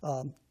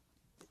 In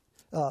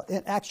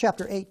Acts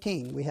chapter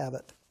 18 we have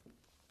it.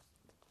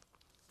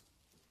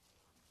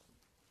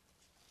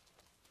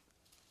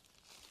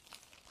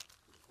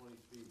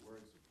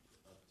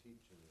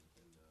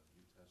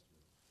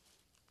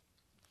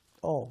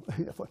 Oh,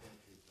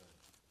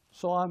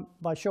 so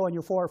by showing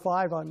you 4 or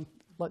 5, I'm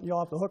letting you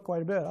off the hook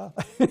quite a bit, huh?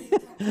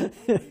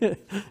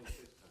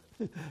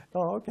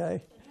 Oh,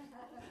 okay.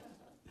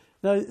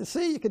 Now,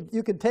 see,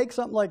 you could take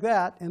something like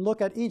that and look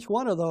at each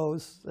one of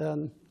those,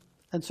 and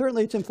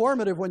certainly it's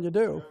informative when you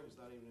do.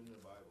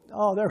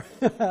 Oh, there.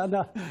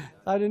 No,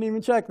 I didn't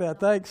even check that.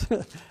 Thanks.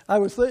 I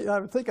was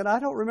thinking, I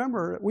don't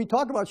remember. We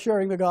talk about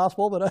sharing the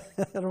gospel, but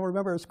I don't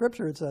remember a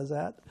scripture that says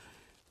that.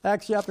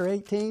 Acts chapter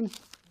 18.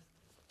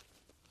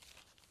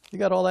 You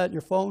got all that in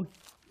your phone?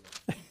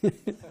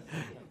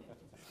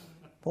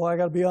 Boy, I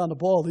got to be on the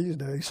ball these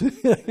days.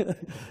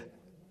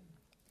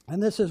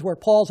 And this is where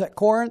Paul's at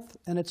Corinth,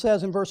 and it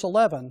says in verse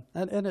 11,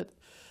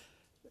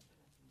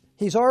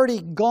 he's already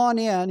gone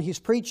in, he's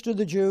preached to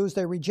the Jews,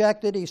 they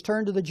rejected, he's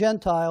turned to the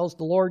Gentiles.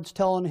 The Lord's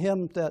telling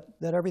him that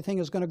everything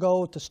is going to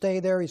go to stay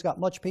there. He's got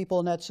much people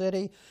in that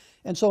city.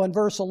 And so in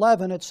verse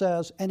 11 it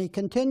says, and he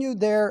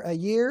continued there 1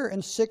 year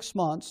and 6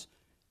 months,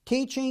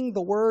 teaching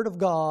the word of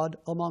God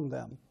among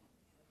them.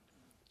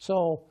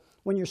 So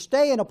when you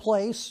stay in a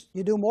place,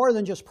 you do more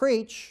than just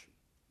preach.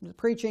 The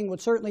preaching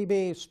would certainly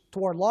be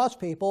toward lost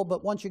people,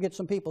 but once you get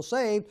some people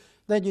saved,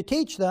 then you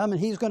teach them,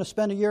 and he's going to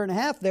spend 1.5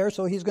 years there,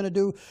 so he's going to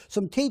do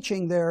some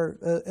teaching there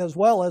as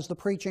well as the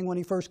preaching when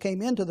he first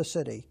came into the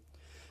city.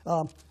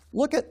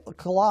 Look at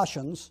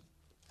Colossians,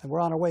 and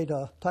we're on our way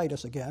to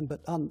Titus again,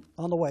 but on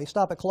the way,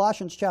 stop at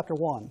Colossians chapter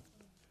 1.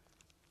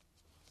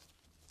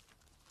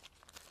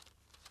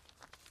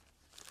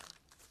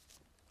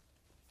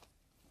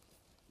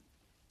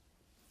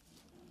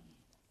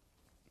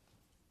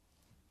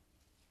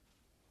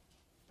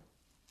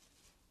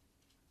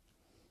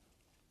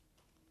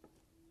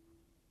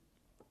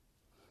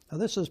 Now,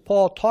 this is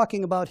Paul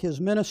talking about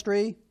his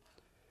ministry.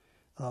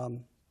 I'll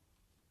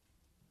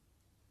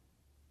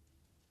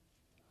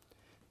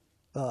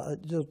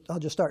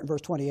just start in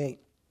verse 28.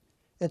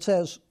 It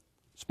says,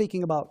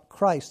 speaking about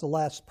Christ, the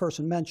last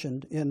person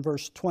mentioned in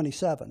verse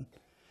 27,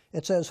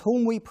 it says,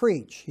 whom we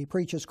preach, he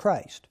preaches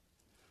Christ,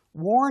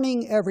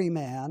 warning every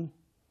man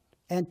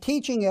and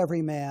teaching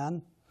every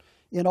man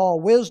in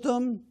all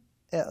wisdom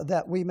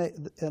that we may,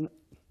 and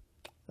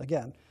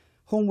again,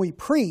 whom we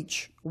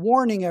preach,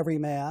 warning every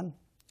man,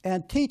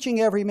 and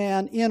teaching every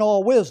man in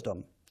all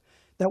wisdom,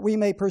 that we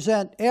may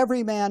present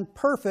every man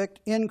perfect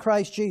in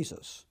Christ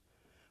Jesus.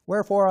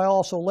 Wherefore I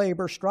also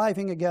labor,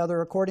 striving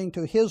together according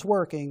to his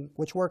working,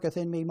 which worketh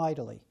in me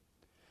mightily.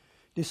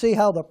 Do you see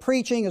how the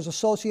preaching is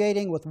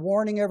associating with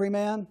warning every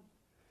man?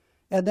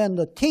 And then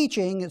the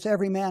teaching is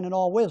every man in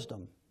all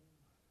wisdom,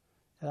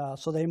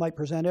 so they might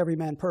present every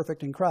man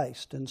perfect in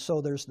Christ. And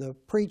so there's the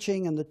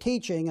preaching and the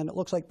teaching, and it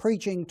looks like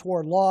preaching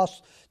toward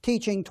lost,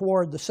 teaching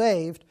toward the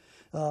saved.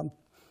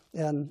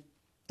 And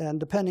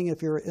depending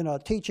if you're in a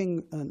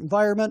teaching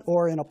environment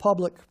or in a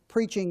public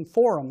preaching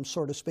forum,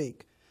 so to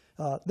speak.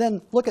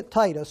 Then look at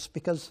Titus,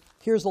 because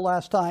here's the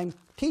last time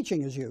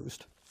teaching is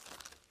used.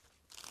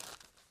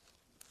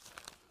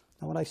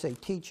 Now when I say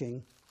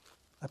teaching,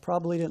 I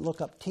probably didn't look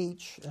up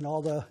teach and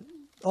all the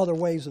other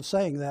ways of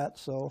saying that,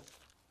 so.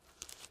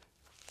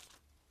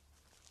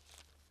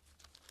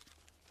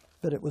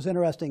 But it was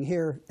interesting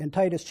here in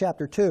Titus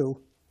chapter 2,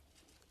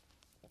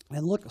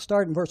 and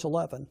start in verse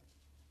 11.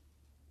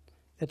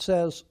 It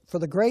says, for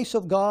the grace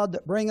of God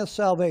that bringeth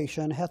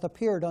salvation hath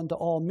appeared unto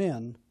all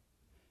men,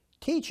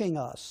 teaching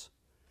us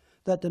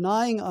that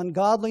denying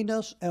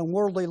ungodliness and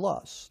worldly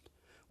lust,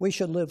 we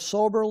should live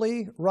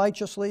soberly,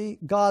 righteously,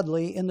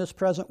 godly in this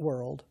present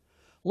world,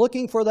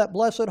 looking for that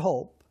blessed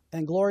hope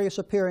and glorious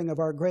appearing of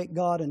our great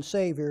God and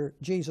Savior,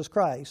 Jesus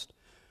Christ,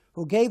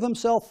 who gave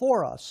himself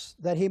for us,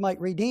 that he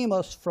might redeem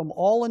us from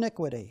all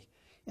iniquity,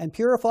 and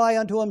purify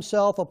unto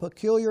himself a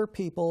peculiar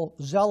people,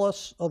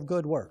 zealous of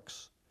good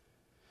works.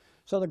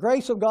 So the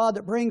grace of God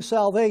that brings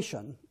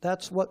salvation,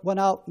 that's what went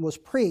out and was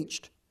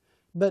preached,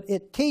 but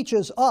it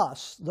teaches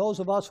us, those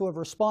of us who have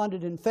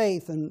responded in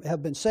faith and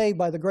have been saved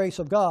by the grace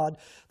of God,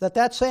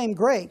 that same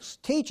grace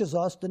teaches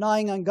us,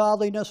 denying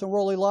ungodliness and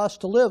worldly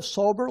lust, to live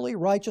soberly,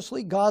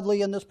 righteously,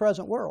 godly in this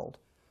present world.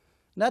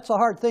 And that's a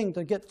hard thing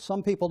to get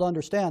some people to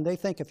understand. They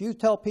think if you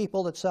tell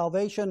people that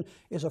salvation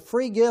is a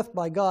free gift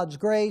by God's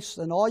grace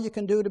and all you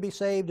can do to be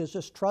saved is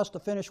just trust the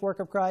finished work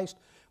of Christ,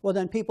 well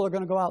then people are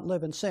going to go out and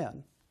live in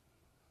sin.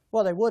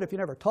 Well, they would if you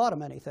never taught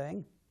them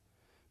anything.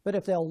 But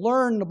if they'll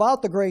learn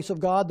about the grace of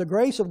God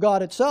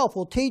itself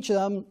will teach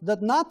them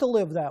that not to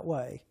live that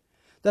way,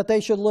 that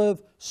they should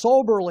live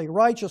soberly,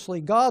 righteously,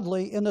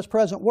 godly in this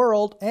present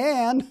world,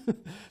 and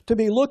to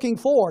be looking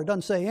for, it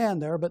doesn't say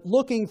and there, but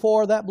looking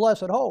for that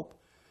blessed hope.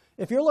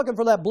 If you're looking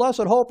for that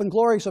blessed hope and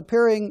glorious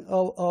appearing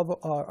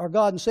of our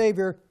God and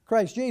Savior,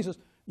 Christ Jesus,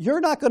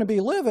 you're not going to be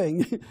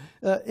living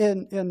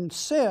in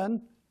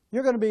sin.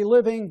 You're going to be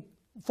living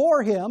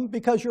for him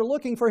because you're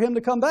looking for him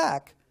to come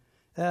back.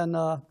 And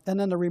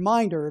then the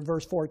reminder in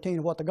verse 14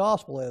 of what the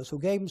gospel is, who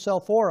gave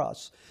himself for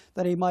us,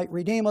 that he might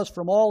redeem us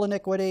from all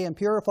iniquity and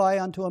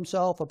purify unto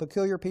himself a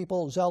peculiar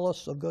people,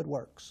 zealous of good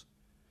works.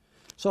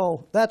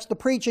 So that's the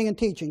preaching and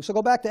teaching. So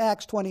go back to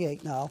Acts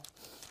 28 now.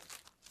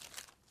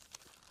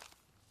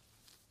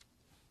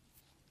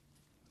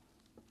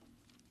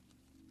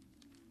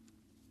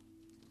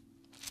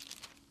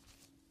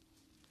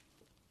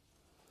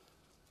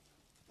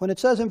 When it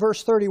says in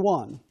verse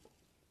 31,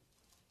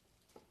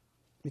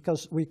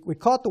 because we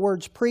caught the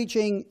words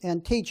preaching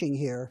and teaching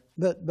here,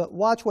 but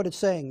watch what it's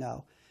saying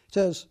now. It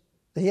says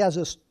he has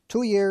this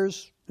 2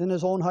 years in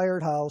his own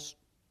hired house,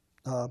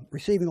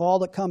 receiving all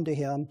that come to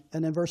him.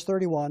 And then verse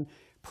 31,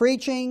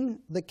 preaching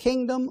the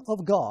kingdom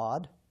of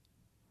God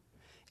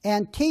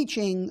and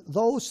teaching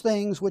those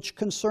things which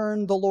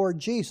concern the Lord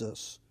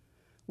Jesus,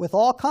 with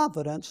all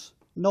confidence,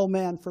 no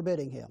man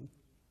forbidding him.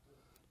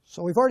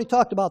 So we've already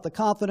talked about the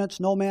confidence,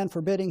 no man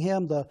forbidding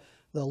him, the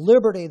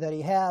liberty that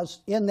he has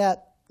in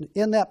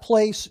that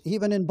place,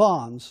 even in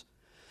bonds.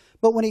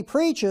 But when he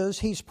preaches,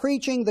 he's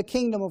preaching the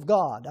kingdom of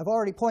God. I've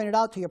already pointed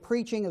out to you,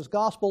 preaching is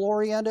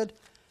gospel-oriented.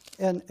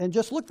 And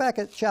just look back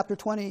at chapter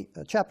 20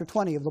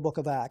 of the book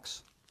of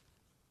Acts.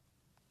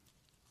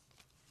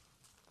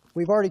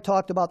 We've already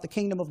talked about the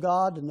kingdom of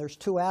God, and there's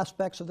 2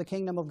 aspects of the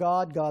kingdom of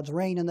God: God's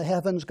reign in the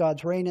heavens,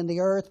 God's reign in the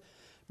earth.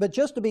 But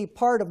just to be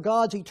part of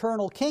God's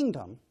eternal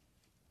kingdom,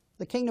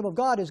 the kingdom of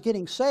God is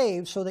getting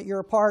saved so that you're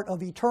a part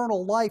of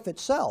eternal life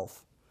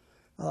itself,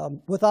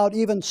 without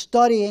even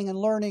studying and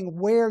learning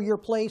where your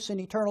place in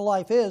eternal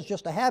life is,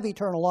 just to have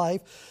eternal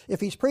life. If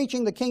he's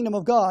preaching the kingdom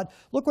of God,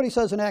 look what he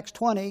says in Acts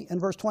 20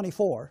 and verse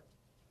 24.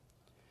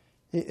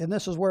 And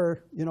this is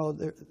where,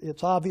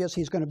 it's obvious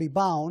he's going to be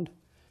bound.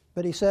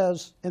 But he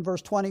says in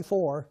verse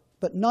 24,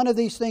 but none of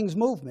these things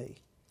move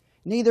me.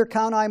 Neither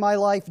count I my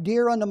life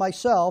dear unto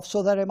myself,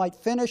 so that I might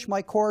finish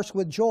my course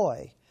with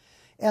joy.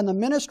 And the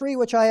ministry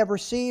which I have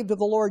received of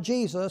the Lord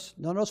Jesus,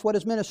 notice what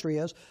his ministry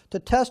is, to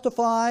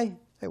testify,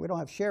 hey, we don't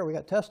have share, we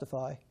got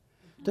testify.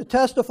 To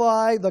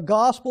testify the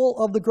gospel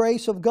of the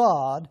grace of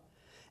God.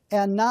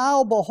 And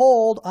now,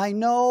 behold, I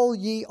know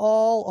ye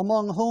all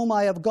among whom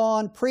I have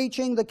gone,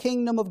 preaching the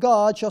kingdom of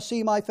God, shall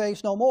see my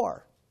face no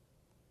more.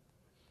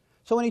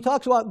 So when he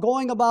talks about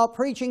going about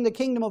preaching the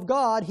kingdom of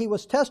God, he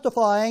was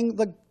testifying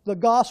the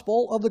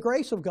gospel of the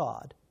grace of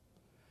God.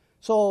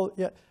 So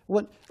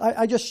when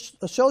I just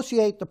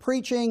associate the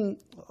preaching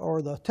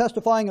or the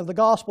testifying of the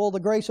gospel, the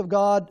grace of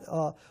God,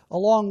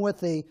 along with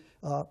the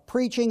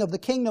preaching of the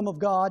kingdom of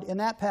God in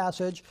that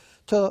passage,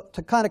 to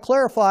kind of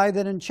clarify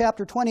that in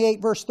chapter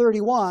 28, verse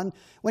 31,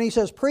 when he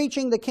says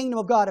preaching the kingdom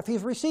of God, if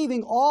he's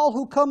receiving all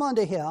who come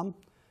unto him,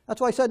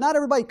 that's why I said not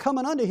everybody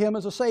coming unto him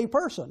is a saved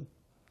person.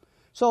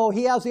 So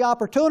he has the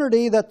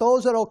opportunity that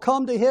those that will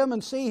come to him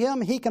and see him,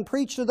 he can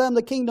preach to them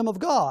the kingdom of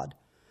God.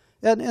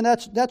 And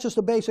that's just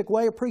a basic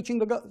way of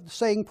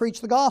saying preach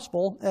the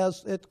gospel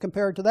as it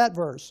compared to that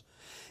verse.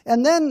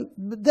 And then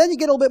you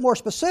get a little bit more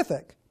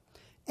specific.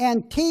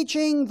 And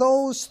teaching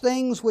those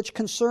things which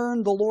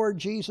concern the Lord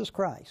Jesus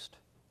Christ.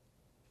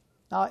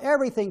 Now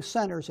everything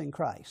centers in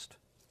Christ.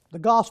 The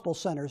gospel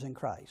centers in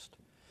Christ.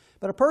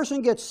 But a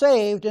person gets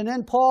saved, and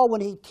then Paul,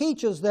 when he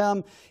teaches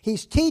them,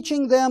 he's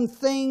teaching them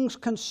things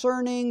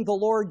concerning the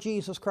Lord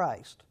Jesus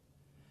Christ.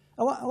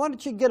 I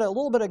wanted you to get a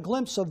little bit of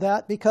glimpse of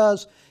that,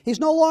 because he's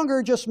no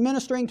longer just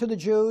ministering to the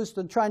Jews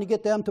and trying to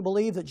get them to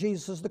believe that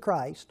Jesus is the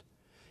Christ.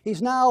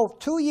 He's now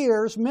 2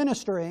 years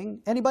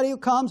ministering. Anybody who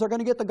comes, they're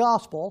going to get the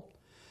gospel.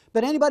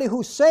 But anybody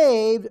who's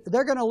saved,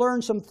 they're going to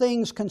learn some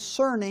things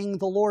concerning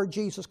the Lord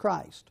Jesus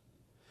Christ.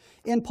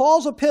 In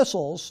Paul's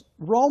epistles,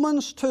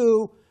 Romans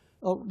 2,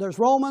 there's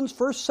Romans,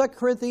 1st, 2nd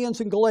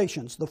Corinthians, and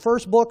Galatians, the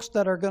first books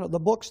that are the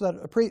books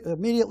that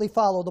immediately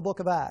follow the book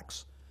of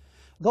Acts.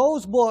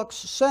 Those books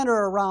center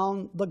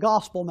around the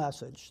gospel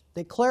message.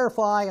 They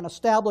clarify and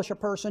establish a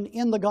person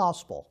in the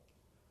gospel.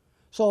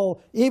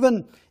 So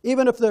even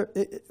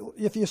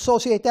if you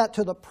associate that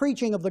to the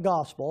preaching of the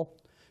gospel,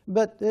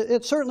 but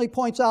it certainly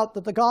points out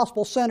that the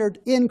gospel centered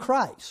in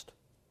Christ.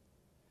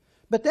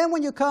 But then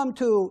when you come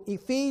to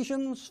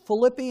Ephesians,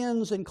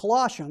 Philippians, and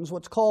Colossians,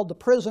 what's called the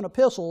prison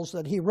epistles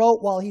that he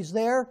wrote while he's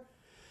there,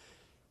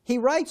 he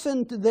writes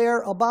into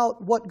there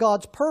about what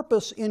God's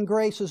purpose in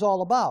grace is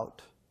all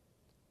about.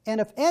 And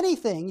if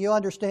anything, you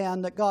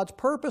understand that God's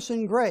purpose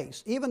in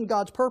grace, even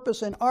God's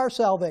purpose in our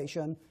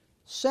salvation,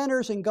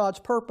 centers in God's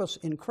purpose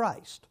in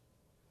Christ.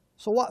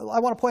 So I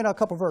want to point out a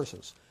couple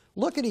verses.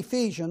 Look at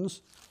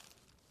Ephesians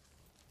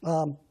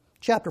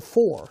chapter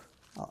 4.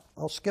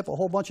 I'll skip a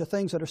whole bunch of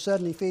things that are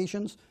said in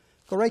Ephesians.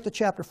 Go right to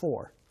chapter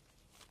 4.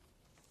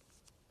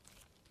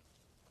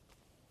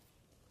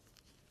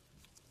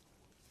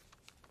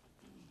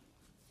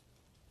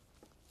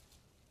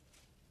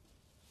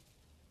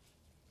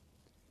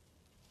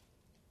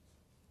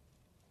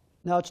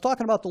 Now it's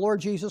talking about the Lord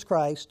Jesus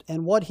Christ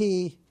and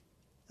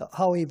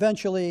how he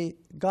eventually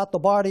got the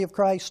body of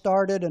Christ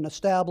started and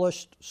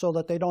established so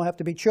that they don't have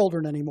to be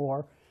children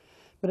anymore.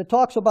 But it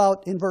talks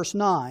about, in verse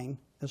 9,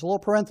 there's a little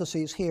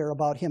parenthesis here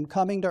about him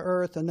coming to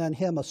earth and then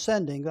him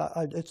ascending.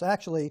 It's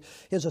actually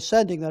his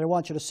ascending that I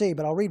want you to see,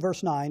 but I'll read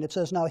verse 9. It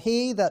says, now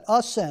he that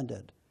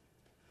ascended,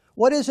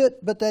 what is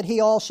it but that he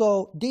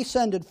also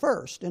descended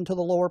first into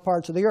the lower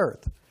parts of the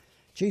earth?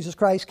 Jesus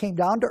Christ came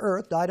down to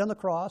earth, died on the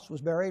cross,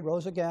 was buried,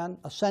 rose again,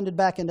 ascended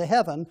back into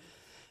heaven.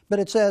 But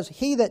it says,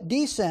 he that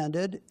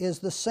descended is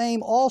the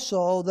same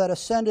also that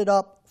ascended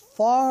up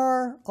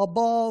far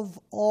above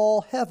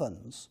all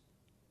heavens,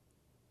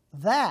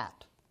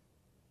 that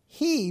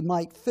he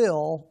might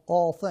fill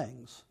all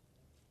things.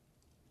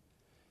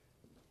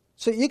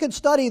 So you can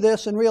study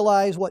this and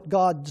realize what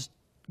God's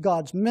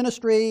God's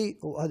ministry,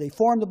 how they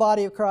form the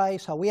body of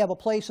Christ, how we have a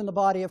place in the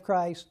body of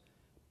Christ.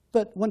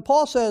 But when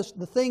Paul says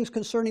the things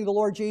concerning the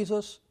Lord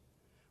Jesus,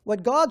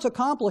 what God's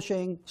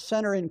accomplishing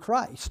center in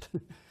Christ.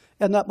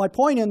 And that my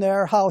point in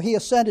there, how he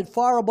ascended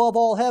far above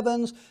all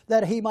heavens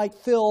that he might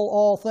fill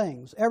all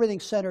things.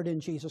 Everything's centered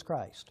in Jesus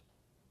Christ.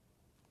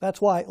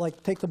 That's why,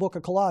 like, take the book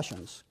of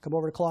Colossians. Come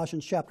over to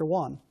Colossians chapter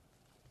 1.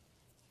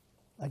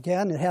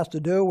 Again, it has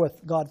to do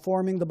with God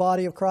forming the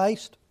body of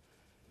Christ.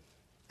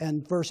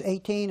 And verse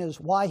 18 is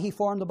why he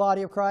formed the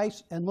body of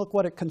Christ. And look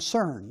what it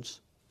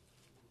concerns.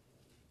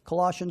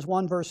 Colossians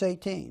 1 verse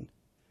 18.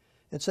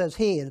 It says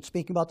he, and it's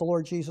speaking about the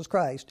Lord Jesus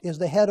Christ, is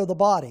the head of the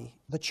body,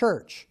 the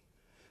church,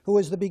 who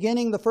is the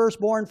beginning, the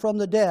firstborn from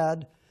the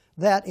dead,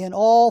 that in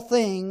all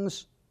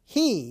things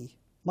he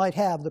might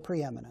have the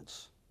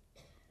preeminence.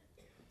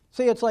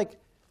 See, it's like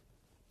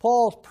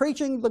Paul's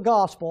preaching the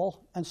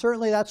gospel, and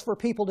certainly that's for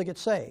people to get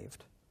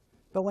saved.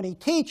 But when he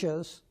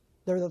teaches,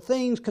 they're the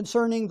things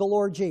concerning the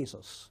Lord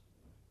Jesus.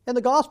 And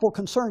the gospel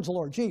concerns the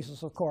Lord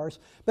Jesus, of course,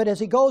 but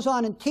as he goes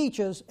on and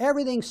teaches,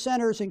 everything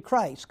centers in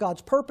Christ,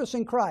 God's purpose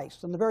in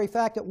Christ. And the very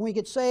fact that when we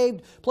get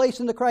saved,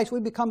 placed into Christ, we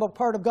become a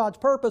part of God's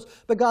purpose,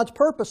 but God's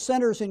purpose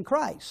centers in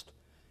Christ.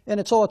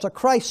 And so it's a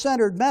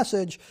Christ-centered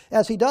message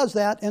as he does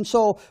that. And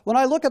so when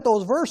I look at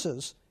those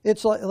verses,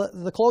 it's like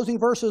the closing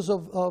verses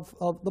of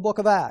the book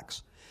of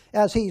Acts.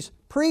 As he's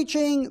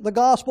preaching the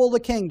gospel of the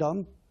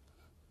kingdom,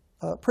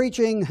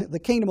 preaching the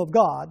kingdom of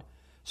God,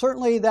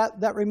 certainly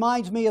that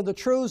reminds me of the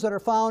truths that are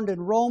found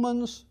in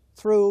Romans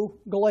through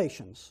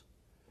Galatians.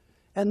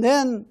 And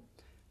then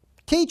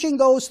teaching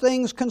those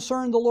things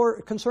concerning the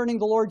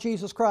Lord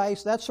Jesus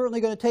Christ, that's certainly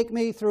going to take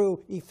me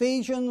through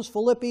Ephesians,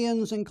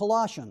 Philippians, and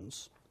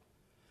Colossians.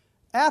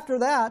 After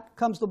that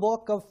comes the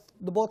books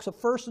of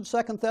 1st and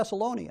 2nd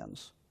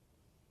Thessalonians.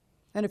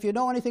 And if you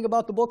know anything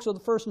about the books of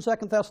the 1st and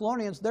 2nd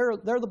Thessalonians, they're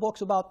the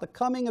books about the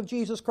coming of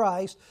Jesus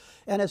Christ.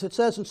 And as it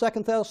says in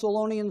 2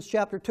 Thessalonians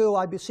chapter 2,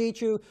 I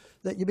beseech you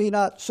that you be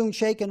not soon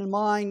shaken in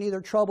mind,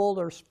 neither troubled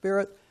or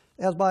spirit,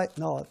 as by,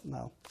 no.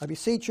 I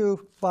beseech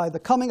you by the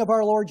coming of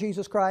our Lord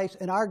Jesus Christ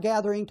and our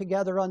gathering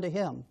together unto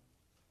him.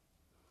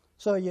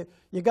 So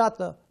you got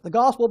the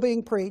gospel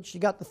being preached,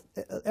 you got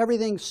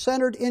everything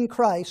centered in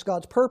Christ,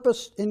 God's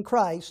purpose in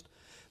Christ.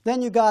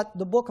 Then you got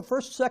the book of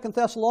 1st and 2nd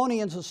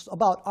Thessalonians is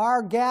about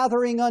our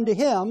gathering unto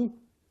him.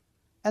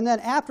 And then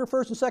after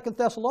 1st and 2nd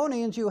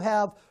Thessalonians, you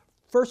have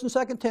 1st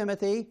and 2nd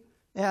Timothy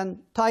and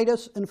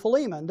Titus and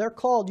Philemon. They're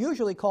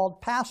usually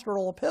called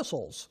pastoral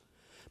epistles.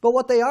 But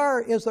what they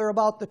are is they're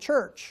about the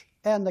church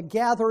and the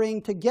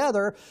gathering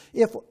together.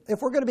 If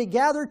we're going to be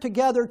gathered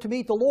together to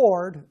meet the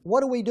Lord, what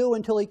do we do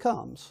until he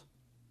comes?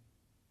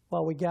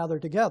 Well, we gather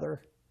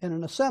together in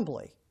an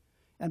assembly.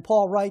 And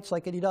Paul writes,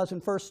 like he does in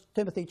 1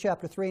 Timothy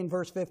chapter 3 and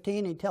verse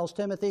 15, he tells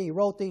Timothy he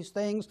wrote these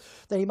things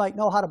that he might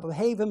know how to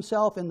behave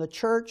himself in the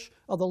church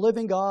of the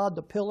living God,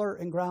 the pillar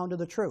and ground of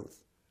the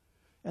truth.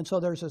 And so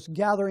there's this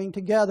gathering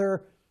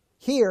together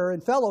here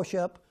in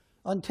fellowship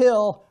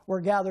until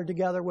we're gathered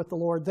together with the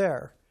Lord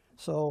there.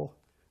 So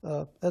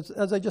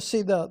as I just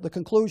see the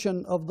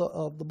conclusion of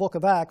the book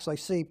of Acts, I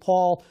see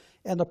Paul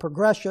and the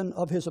progression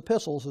of his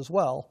epistles as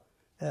well.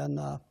 And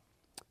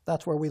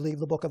that's where we leave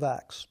the book of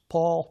Acts.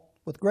 Paul,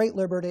 with great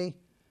liberty,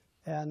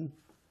 and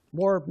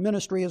more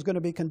ministry is going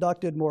to be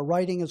conducted, more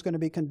writing is going to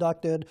be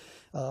conducted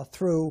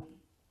through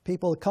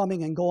people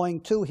coming and going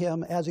to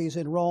him as he's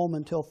in Rome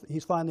until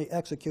he's finally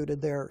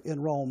executed there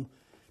in Rome,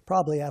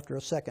 probably after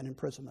a second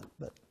imprisonment.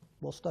 But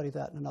we'll study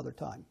that in another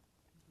time.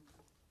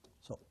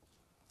 So,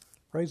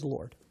 praise the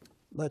Lord.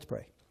 Let's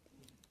pray.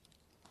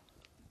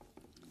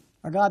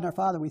 Our God and our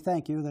Father, we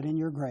thank you that in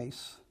your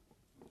grace,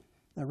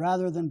 that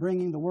rather than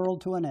bringing the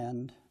world to an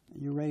end,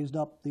 you raised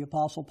up the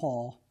Apostle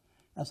Paul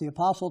as the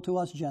apostle to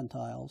us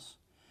Gentiles,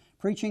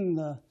 preaching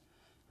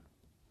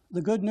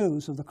the good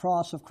news of the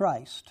cross of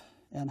Christ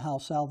and how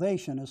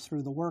salvation is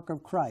through the work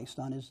of Christ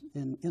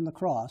in the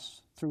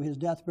cross, through his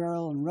death,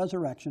 burial, and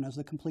resurrection as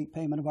the complete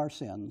payment of our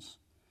sins.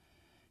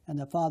 And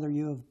that, Father,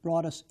 you have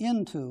brought us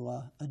into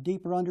a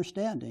deeper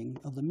understanding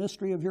of the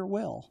mystery of your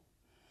will,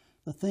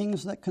 the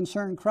things that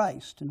concern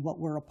Christ and what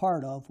we're a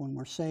part of when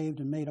we're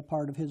saved and made a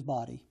part of his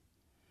body.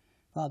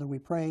 Father, we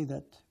pray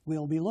that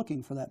we'll be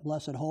looking for that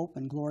blessed hope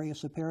and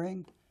glorious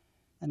appearing.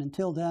 And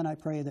until then, I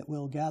pray that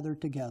we'll gather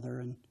together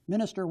and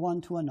minister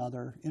one to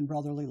another in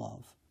brotherly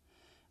love.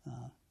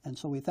 And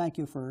so we thank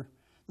you for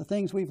the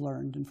things we've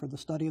learned and for the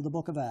study of the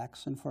book of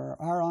Acts and for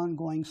our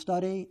ongoing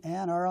study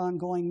and our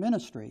ongoing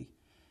ministry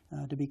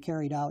to be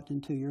carried out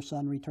until your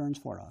Son returns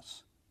for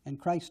us. In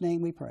Christ's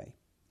name we pray.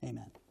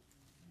 Amen.